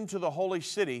went into the holy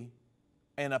city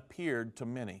and appeared to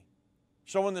many.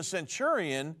 So when the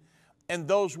centurion and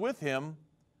those with him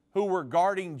who were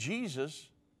guarding Jesus,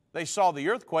 they saw the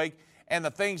earthquake and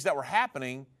the things that were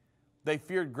happening, they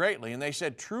feared greatly. And they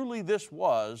said, truly this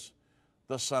was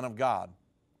the Son of God.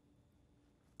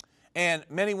 And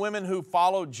many women who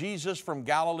followed Jesus from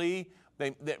Galilee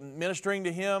ministering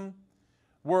to him.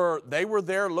 They were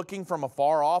there looking from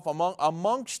afar off.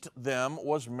 Amongst them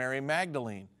was Mary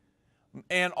Magdalene,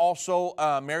 and also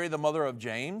Mary, the mother of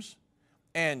James,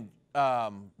 and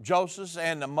Joseph,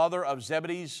 and the mother of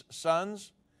Zebedee's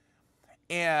sons.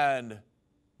 And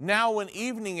now when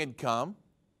evening had come,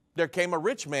 there came a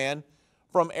rich man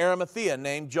from Arimathea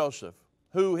named Joseph,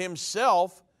 who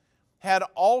himself had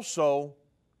also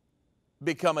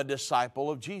become a disciple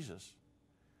of Jesus.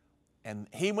 And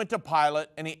he went to Pilate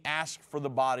and he asked for the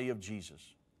body of Jesus.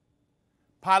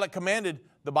 Pilate commanded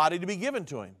the body to be given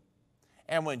to him.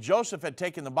 And when Joseph had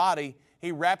taken the body,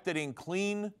 he wrapped it in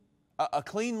a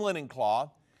clean linen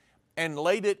cloth and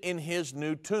laid it in his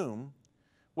new tomb,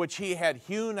 which he had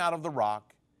hewn out of the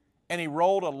rock. And he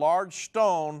rolled a large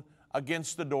stone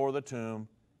against the door of the tomb,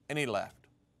 and he left.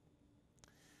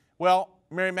 Well,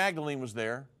 Mary Magdalene was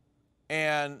there,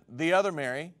 and the other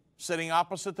Mary sitting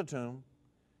opposite the tomb.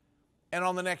 And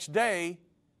on the next day,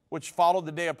 which followed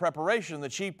the day of preparation, the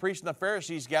chief priests and the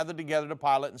Pharisees gathered together to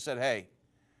Pilate and said, "Hey,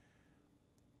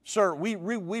 sir, we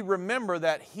remember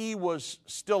that he was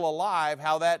still alive,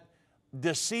 how that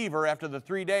deceiver, after the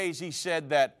 3 days, he said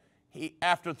that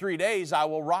after 3 days I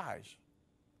will rise."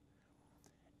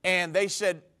 And they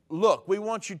said, "Look, we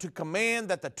want you to command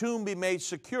that the tomb be made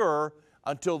secure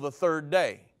until the third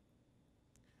day,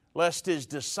 lest his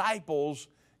disciples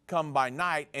come by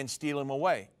night and steal him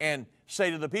away and say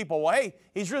to the people, well, hey,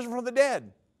 he's risen from the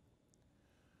dead."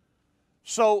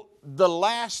 So the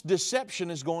last deception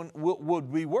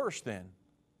would be worse then.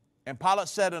 And Pilate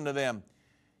said unto them,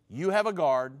 "You have a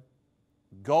guard,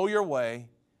 go your way,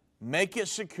 make it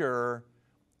secure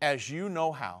as you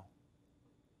know how."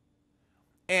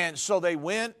 And so they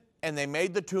went and they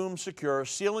made the tomb secure,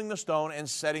 sealing the stone and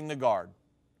setting the guard.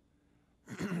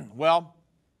 Well,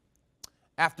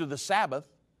 after the Sabbath,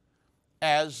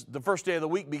 as the first day of the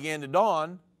week began to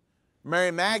dawn,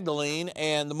 Mary Magdalene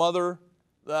and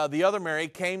the other Mary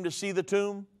came to see the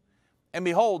tomb. And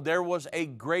behold, there was a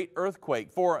great earthquake,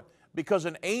 because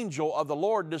an angel of the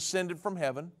Lord descended from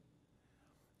heaven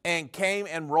and came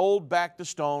and rolled back the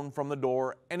stone from the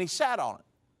door, and he sat on it.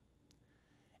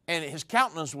 And his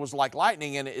countenance was like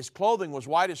lightning, and his clothing was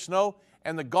white as snow,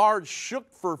 and the guards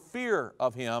shook for fear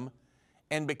of him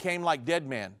and became like dead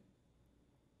men.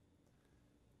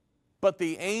 But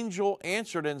the angel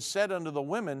answered and said unto the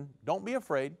women, "Don't be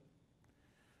afraid,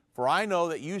 for I know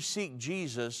that you seek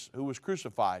Jesus who was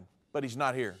crucified, but he's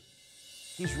not here.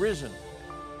 He's risen,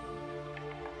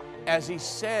 as he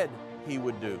said he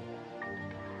would do.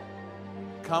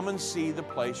 Come and see the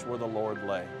place where the Lord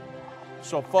lay."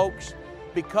 So folks,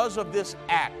 because of this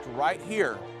act right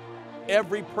here,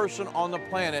 every person on the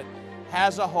planet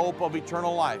has a hope of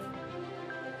eternal life.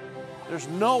 There's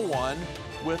no one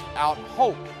without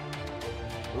hope.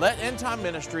 Let Endtime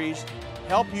Ministries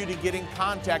help you to get in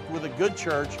contact with a good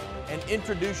church and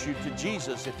introduce you to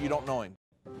Jesus if you don't know him.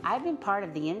 I've been part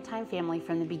of the Endtime family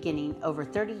from the beginning over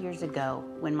 30 years ago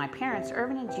when my parents,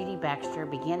 Irvin and Judy Baxter,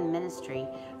 began ministry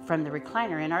from the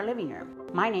recliner in our living room.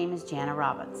 My name is Jana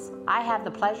Robbins. I have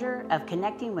the pleasure of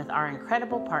connecting with our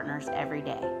incredible partners every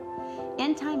day.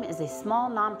 Endtime is a small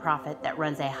nonprofit that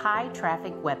runs a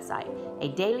high-traffic website, a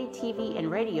daily TV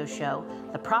and radio show,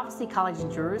 the Prophecy College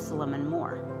in Jerusalem, and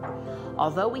more.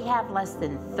 Although we have less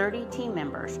than 30 team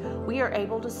members, we are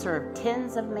able to serve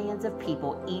tens of millions of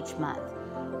people each month.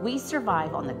 We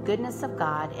survive on the goodness of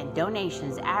God and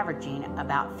donations averaging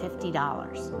about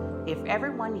 $50. If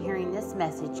everyone hearing this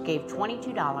message gave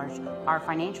 $22, our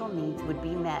financial needs would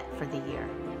be met for the year.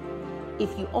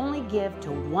 If you only give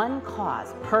to one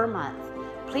cause per month,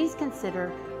 please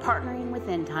consider partnering with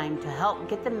Endtime to help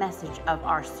get the message of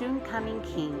our soon-coming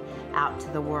King out to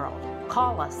the world.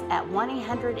 Call us at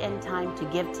 1-800-ENDTIME to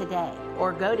give today,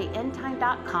 or go to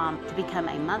endtime.com to become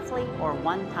a monthly or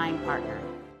one-time partner.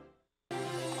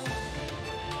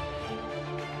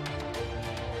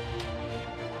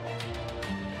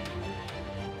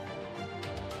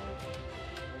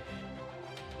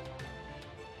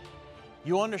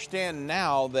 You understand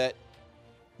now that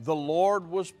the Lord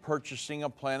was purchasing a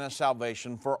plan of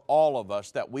salvation for all of us,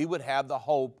 that we would have the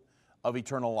hope of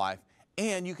eternal life.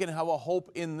 And you can have a hope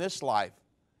in this life.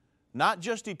 Not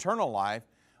just eternal life,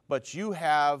 but you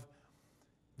have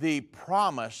the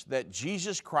promise that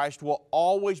Jesus Christ will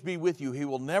always be with you. He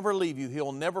will never leave you. He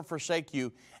will never forsake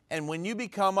you. And when you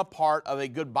become a part of a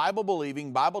good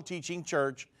Bible-believing, Bible-teaching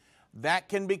church, that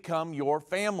can become your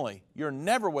family. You're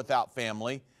never without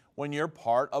family when you're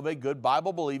part of a good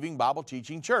Bible-believing,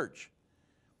 Bible-teaching church.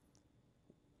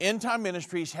 Endtime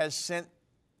Ministries has sent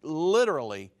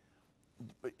literally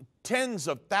tens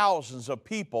of thousands of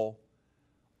people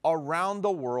around the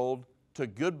world to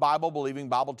good Bible-believing,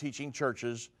 Bible-teaching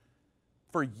churches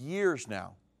for years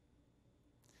now.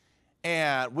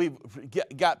 And we've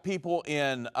got people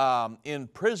in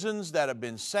prisons that have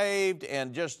been saved,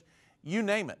 and just, you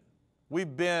name it.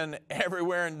 We've been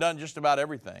everywhere and done just about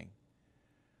everything.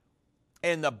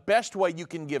 And the best way you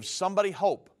can give somebody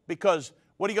hope, because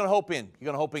what are you going to hope in? You're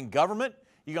going to hope in government?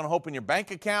 You're going to hope in your bank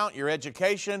account, your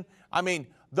education? I mean,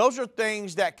 those are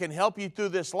things that can help you through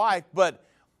this life, but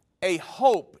a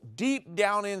hope deep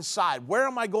down inside. Where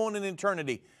am I going in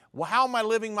eternity? Well, how am I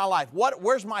living my life?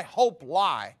 Where's my hope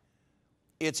lie?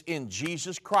 It's in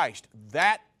Jesus Christ.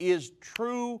 That is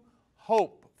true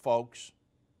hope, folks.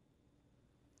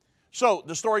 So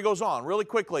the story goes on really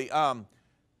quickly.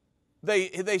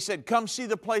 They said, come see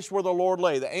the place where the Lord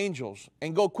lay, the angels,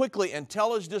 and go quickly and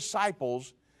tell his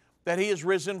disciples that he is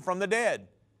risen from the dead.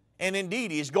 And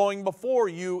indeed, he's going before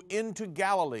you into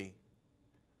Galilee.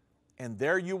 And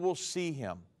there you will see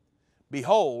him.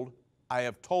 Behold, I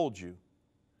have told you.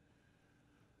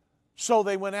 So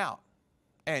they went out,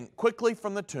 and quickly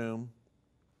from the tomb,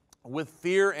 with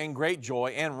fear and great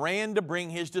joy, and ran to bring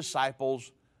his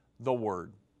disciples the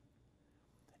word.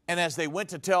 And as they went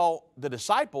to tell the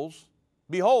disciples,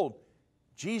 behold,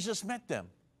 Jesus met them.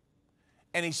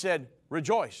 And he said,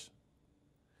 rejoice.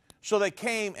 So they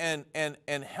came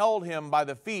and held him by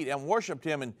the feet and worshiped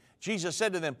him. And Jesus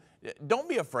said to them, don't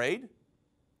be afraid.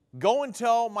 Go and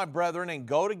tell my brethren and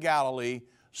go to Galilee,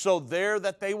 so there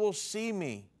that they will see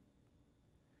me.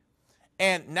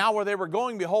 And now where they were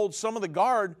going, behold, some of the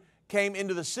guard came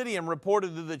into the city and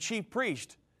reported to the chief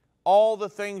priest all the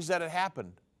things that had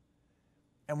happened.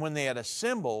 And when they had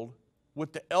assembled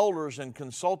with the elders and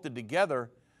consulted together,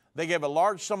 they gave a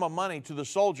large sum of money to the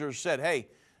soldiers, said, hey,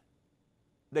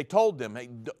 they told them, hey,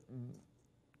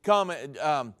 come,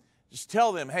 just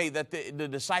tell them, hey, that the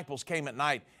disciples came at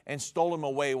night and stole him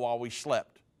away while we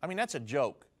slept. I mean, that's a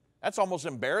joke. That's almost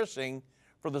embarrassing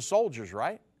for the soldiers,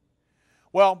 right?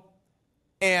 Well,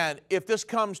 and if this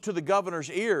comes to the governor's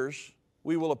ears,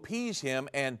 we will appease him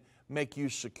and make you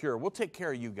secure. We'll take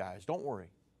care of you guys. Don't worry.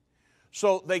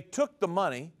 So they took the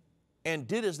money and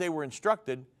did as they were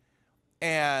instructed,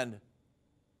 and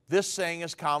this saying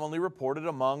is commonly reported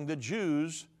among the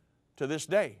Jews to this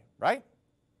day, right?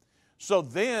 So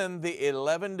then the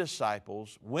 11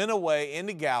 disciples went away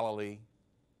into Galilee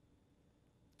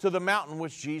to the mountain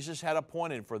which Jesus had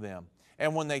appointed for them.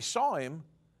 And when they saw him,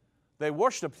 they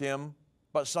worshiped him,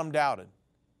 but some doubted.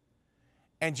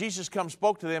 And Jesus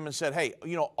spoke to them and said, hey,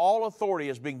 all authority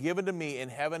has been given to me in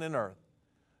heaven and earth.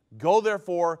 Go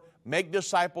therefore, make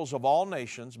disciples of all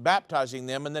nations, baptizing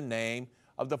them in the name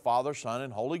of the Father, Son,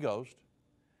 and Holy Ghost,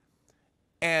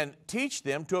 and teach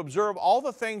them to observe all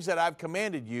the things that I've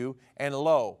commanded you, and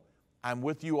lo, I'm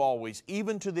with you always,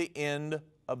 even to the end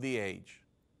of the age.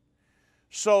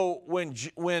 So when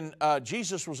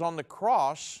Jesus was on the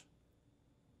cross,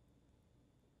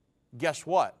 guess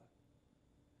what?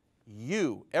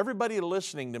 You, everybody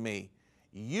listening to me,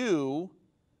 you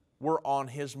were on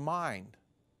his mind.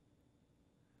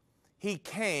 He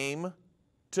came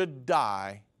to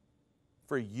die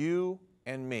for you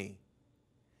and me.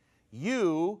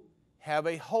 You have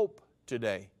a hope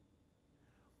today.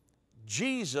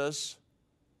 Jesus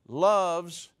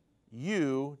loves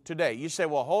you today. You say,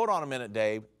 well, hold on a minute,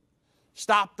 Dave.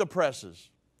 Stop the presses.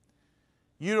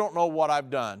 You don't know what I've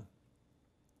done.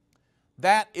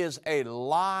 That is a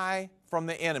lie from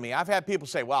the enemy. I've had people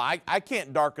say, well, I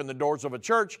can't darken the doors of a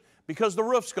church because the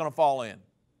roof's going to fall in.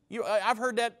 I've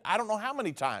heard that I don't know how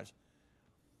many times.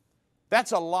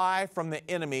 That's a lie from the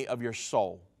enemy of your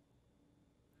soul.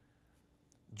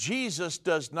 Jesus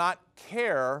does not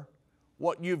care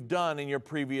what you've done in your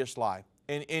previous life,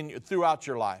 throughout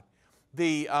your life.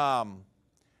 They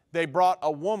brought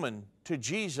a woman to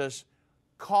Jesus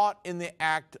caught in the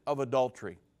act of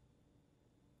adultery.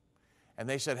 And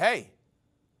they said, hey,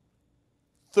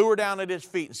 threw her down at his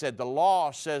feet and said, the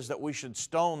law says that we should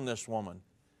stone this woman.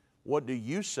 What do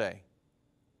you say?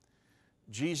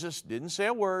 Jesus didn't say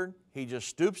a word. He just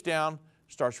stoops down,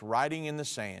 starts writing in the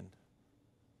sand.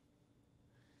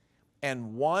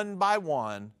 And one by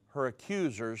one, her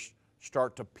accusers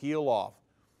start to peel off.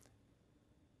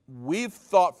 We've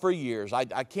thought for years,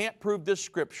 I can't prove this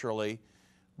scripturally,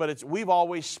 but we've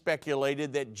always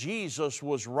speculated that Jesus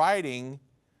was writing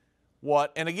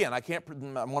what, and again, I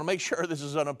want to make sure this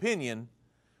is an opinion,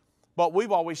 but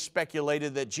we've always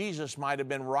speculated that Jesus might have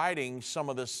been writing some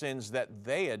of the sins that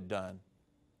they had done.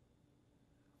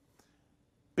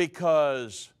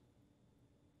 Because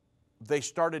they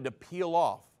started to peel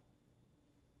off.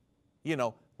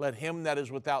 Let him that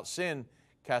is without sin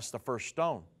cast the first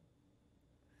stone.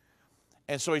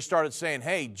 And so he started saying,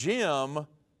 hey, Jim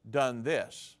done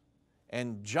this,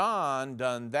 and John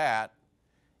done that,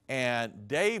 and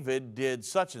David did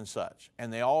such and such.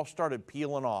 And they all started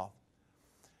peeling off.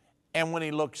 And when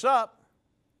he looks up,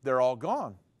 they're all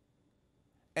gone.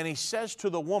 And he says to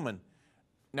the woman,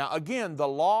 now again, the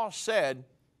law said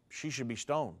she should be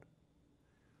stoned.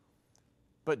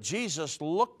 But Jesus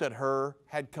looked at her,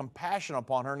 had compassion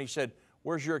upon her, and he said,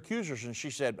 where's your accusers? And she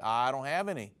said, I don't have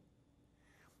any.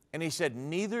 And he said,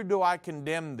 neither do I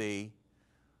condemn thee.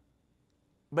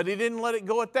 But he didn't let it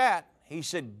go at that. He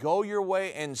said, go your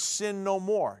way and sin no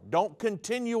more. Don't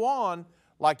continue on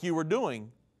like you were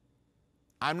doing.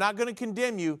 I'm not going to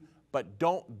condemn you, but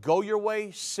don't go your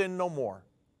way, sin no more.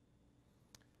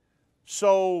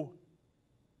 So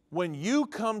when you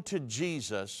come to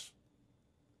Jesus,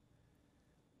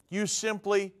 you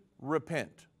simply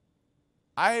repent.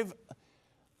 I've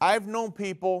known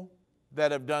people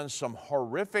that have done some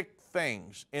horrific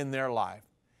things in their life,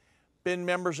 been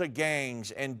members of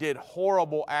gangs and did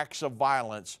horrible acts of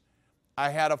violence. I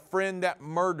had a friend that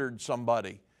murdered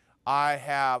somebody. I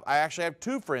actually have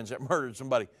two friends that murdered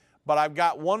somebody, but I've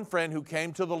got one friend who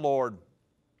came to the Lord.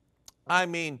 I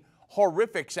mean,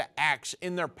 horrific acts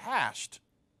in their past.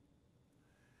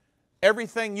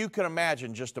 Everything you can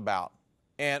imagine, just about.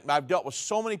 And I've dealt with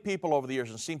so many people over the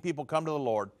years and seen people come to the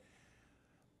Lord.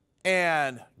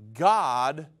 And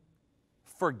God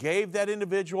forgave that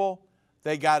individual.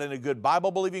 They got in a good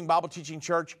Bible-believing, Bible-teaching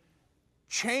church,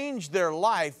 changed their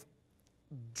life.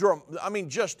 I mean,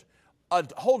 just a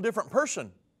whole different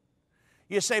person.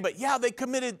 You say, but yeah, they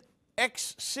committed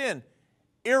X sin.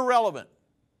 Irrelevant.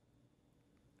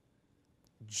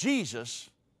 Jesus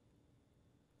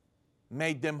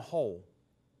made them whole.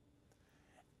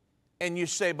 And you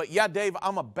say, but yeah, Dave,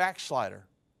 I'm a backslider.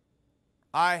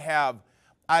 I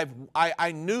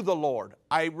knew the Lord.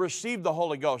 I received the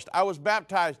Holy Ghost. I was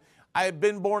baptized. I had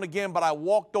been born again, but I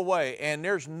walked away, and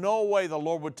there's no way the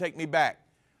Lord would take me back.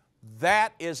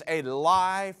 That is a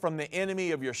lie from the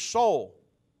enemy of your soul.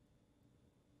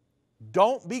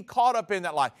 Don't be caught up in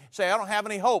that lie. Say, I don't have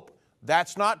any hope.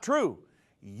 That's not true.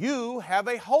 You have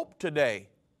a hope today.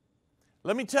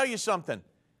 Let me tell you something.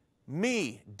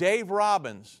 Me, Dave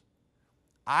Robbins,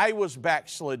 I was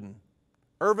backslidden.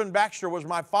 Irvin Baxter was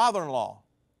my father-in-law.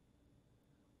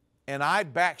 And I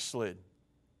backslid.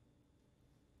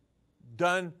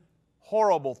 Done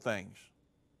horrible things.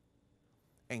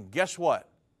 And guess what?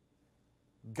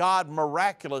 God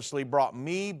miraculously brought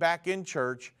me back in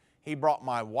church. He brought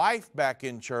my wife back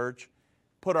in church,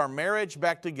 put our marriage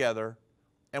back together,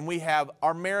 and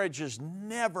our marriage has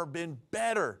never been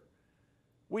better.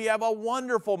 We have a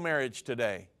wonderful marriage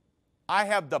today. I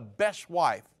have the best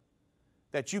wife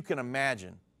that you can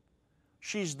imagine.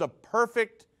 She's the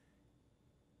perfect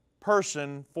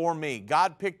person for me.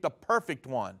 God picked the perfect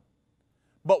one,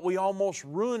 but we almost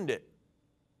ruined it.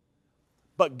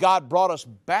 But God brought us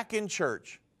back in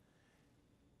church,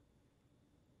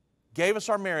 gave us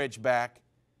our marriage back,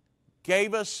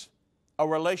 gave us a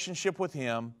relationship with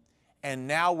Him, and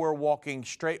now we're walking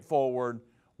straight forward,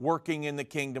 working in the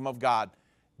kingdom of God.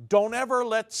 Don't ever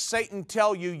let Satan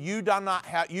tell you you do not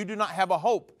have a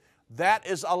hope. That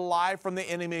is a lie from the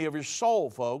enemy of your soul,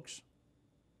 folks.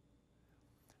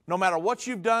 No matter what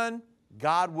you've done,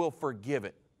 God will forgive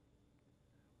it.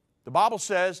 The Bible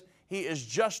says He is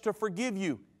just to forgive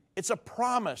you. It's a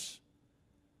promise.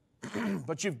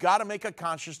 But you've got to make a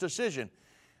conscious decision.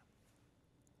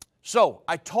 So,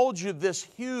 I told you this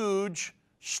huge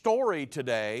story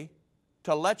today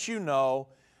to let you know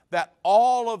that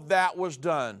all of that was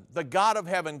done. The God of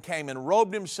heaven came and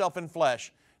robed Himself in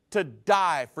flesh to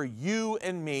die for you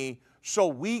and me so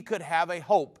we could have a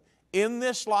hope in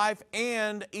this life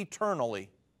and eternally.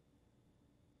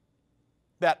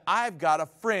 That I've got a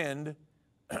friend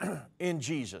in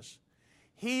Jesus.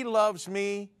 He loves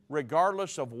me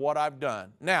regardless of what I've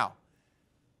done. Now,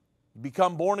 you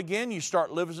become born again, you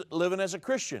start living as a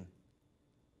Christian.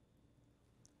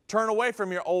 Turn away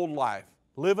from your old life.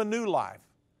 Live a new life.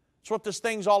 That's what this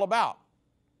thing's all about.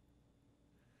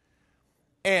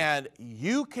 And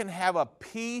you can have a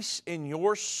peace in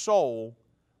your soul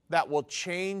that will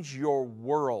change your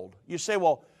world. You say,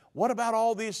 well, what about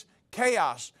all this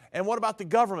chaos? And what about the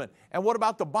government? And what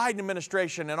about the Biden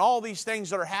administration and all these things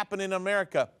that are happening in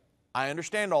America? I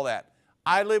understand all that.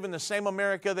 I live in the same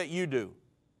America that you do.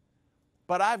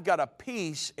 But I've got a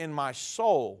peace in my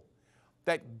soul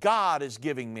that God is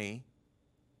giving me,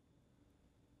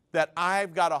 that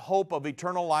I've got a hope of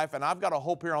eternal life, and I've got a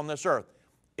hope here on this earth.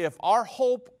 If our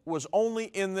hope was only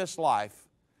in this life,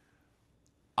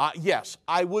 yes,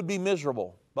 I would be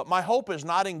miserable. But my hope is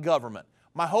not in government.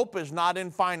 My hope is not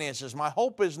in finances. My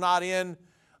hope is not in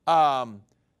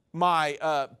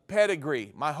my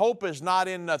pedigree. My hope is not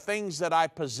in the things that I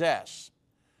possess.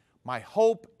 My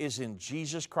hope is in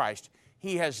Jesus Christ.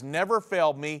 He has never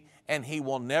failed me, and He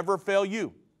will never fail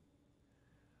you.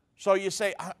 So you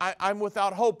say, I'm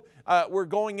without hope. We're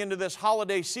going into this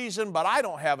holiday season, but I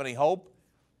don't have any hope.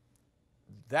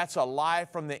 That's a lie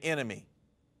from the enemy.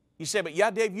 You say, but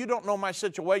yeah, Dave, you don't know my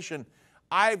situation.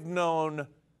 I've known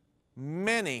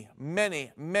many,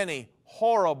 many, many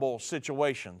horrible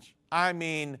situations. I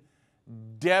mean,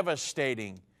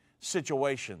 devastating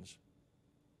situations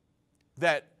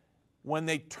that when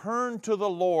they turned to the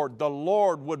Lord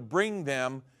would bring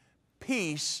them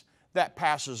peace that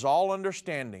passes all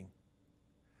understanding.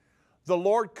 The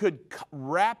Lord could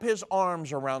wrap His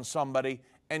arms around somebody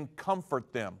and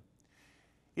comfort them.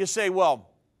 You say, well,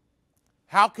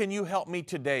 how can you help me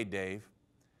today, Dave?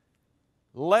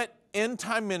 Let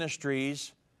Endtime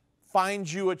Ministries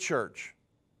find you a church.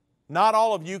 Not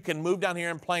all of you can move down here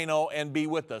in Plano and be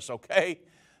with us, okay?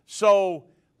 So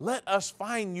let us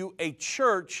find you a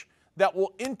church that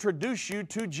will introduce you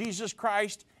to Jesus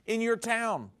Christ in your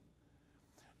town.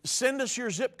 Send us your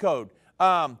zip code,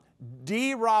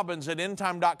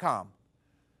 drobbins@endtime.com,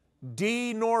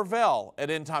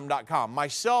 dnorvell@endtime.com.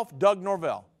 Myself, Doug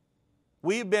Norvell.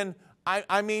 We've been,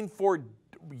 for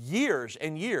years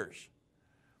and years,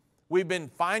 we've been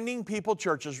finding people,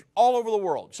 churches all over the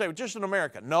world. Say, just in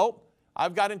America. Nope.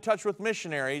 I've got in touch with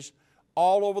missionaries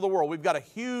all over the world. We've got a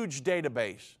huge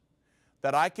database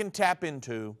that I can tap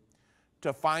into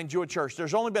to find you a church.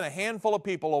 There's only been a handful of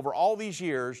people over all these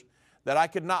years that I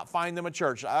could not find them a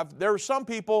church. There were some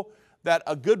people that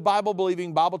a good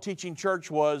Bible-believing, Bible-teaching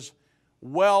church was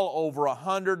well over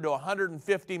 100 to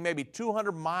 150, maybe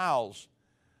 200 miles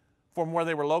from where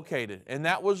they were located. And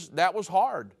that was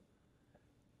hard.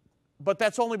 But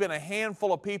that's only been a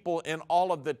handful of people in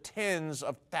all of the tens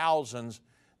of thousands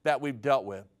that we've dealt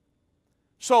with.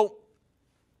 So,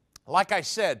 like I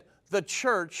said, the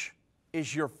church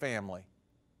is your family.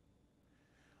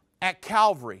 At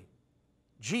Calvary,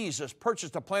 Jesus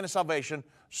purchased a plan of salvation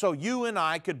so you and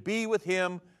I could be with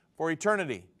Him for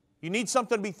eternity. You need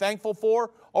something to be thankful for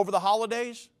over the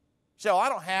holidays? You say, well, I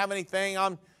don't have anything.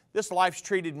 This life's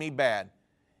treated me bad.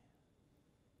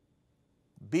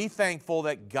 Be thankful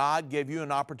that God gave you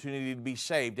an opportunity to be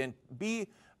saved, and be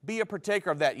a partaker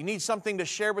of that. You need something to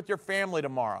share with your family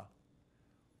tomorrow.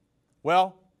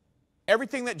 Well,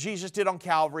 everything that Jesus did on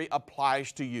Calvary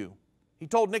applies to you. He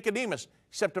told Nicodemus,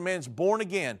 except a man's born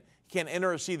again, he can't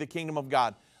enter or see the kingdom of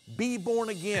God. Be born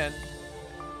again.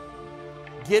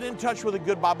 Get in touch with a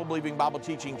good Bible-believing,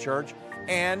 Bible-teaching church,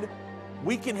 and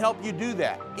we can help you do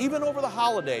that. Even over the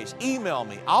holidays, email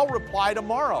me. I'll reply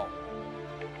tomorrow.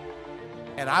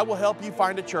 And I will help you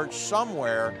find a church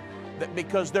somewhere,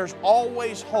 because there's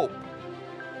always hope.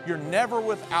 You're never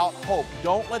without hope.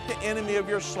 Don't let the enemy of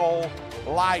your soul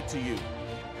lie to you.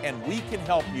 And we can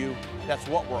help you. That's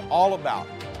what we're all about.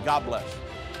 God bless.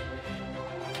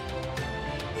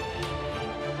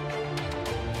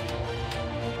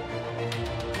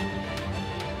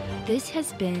 This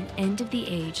has been End of the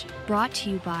Age, brought to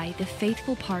you by the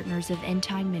faithful partners of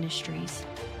Endtime Ministries.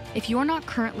 If you're not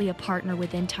currently a partner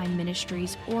with Endtime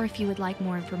Ministries, or if you would like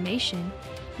more information,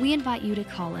 we invite you to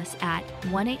call us at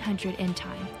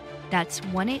 1-800-ENDTIME. That's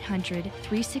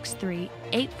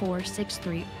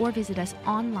 1-800-363-8463, or visit us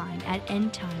online at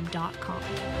endtime.com.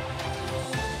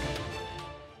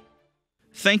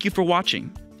 Thank you for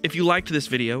watching. If you liked this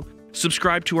video,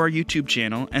 subscribe to our YouTube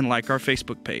channel and like our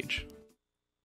Facebook page.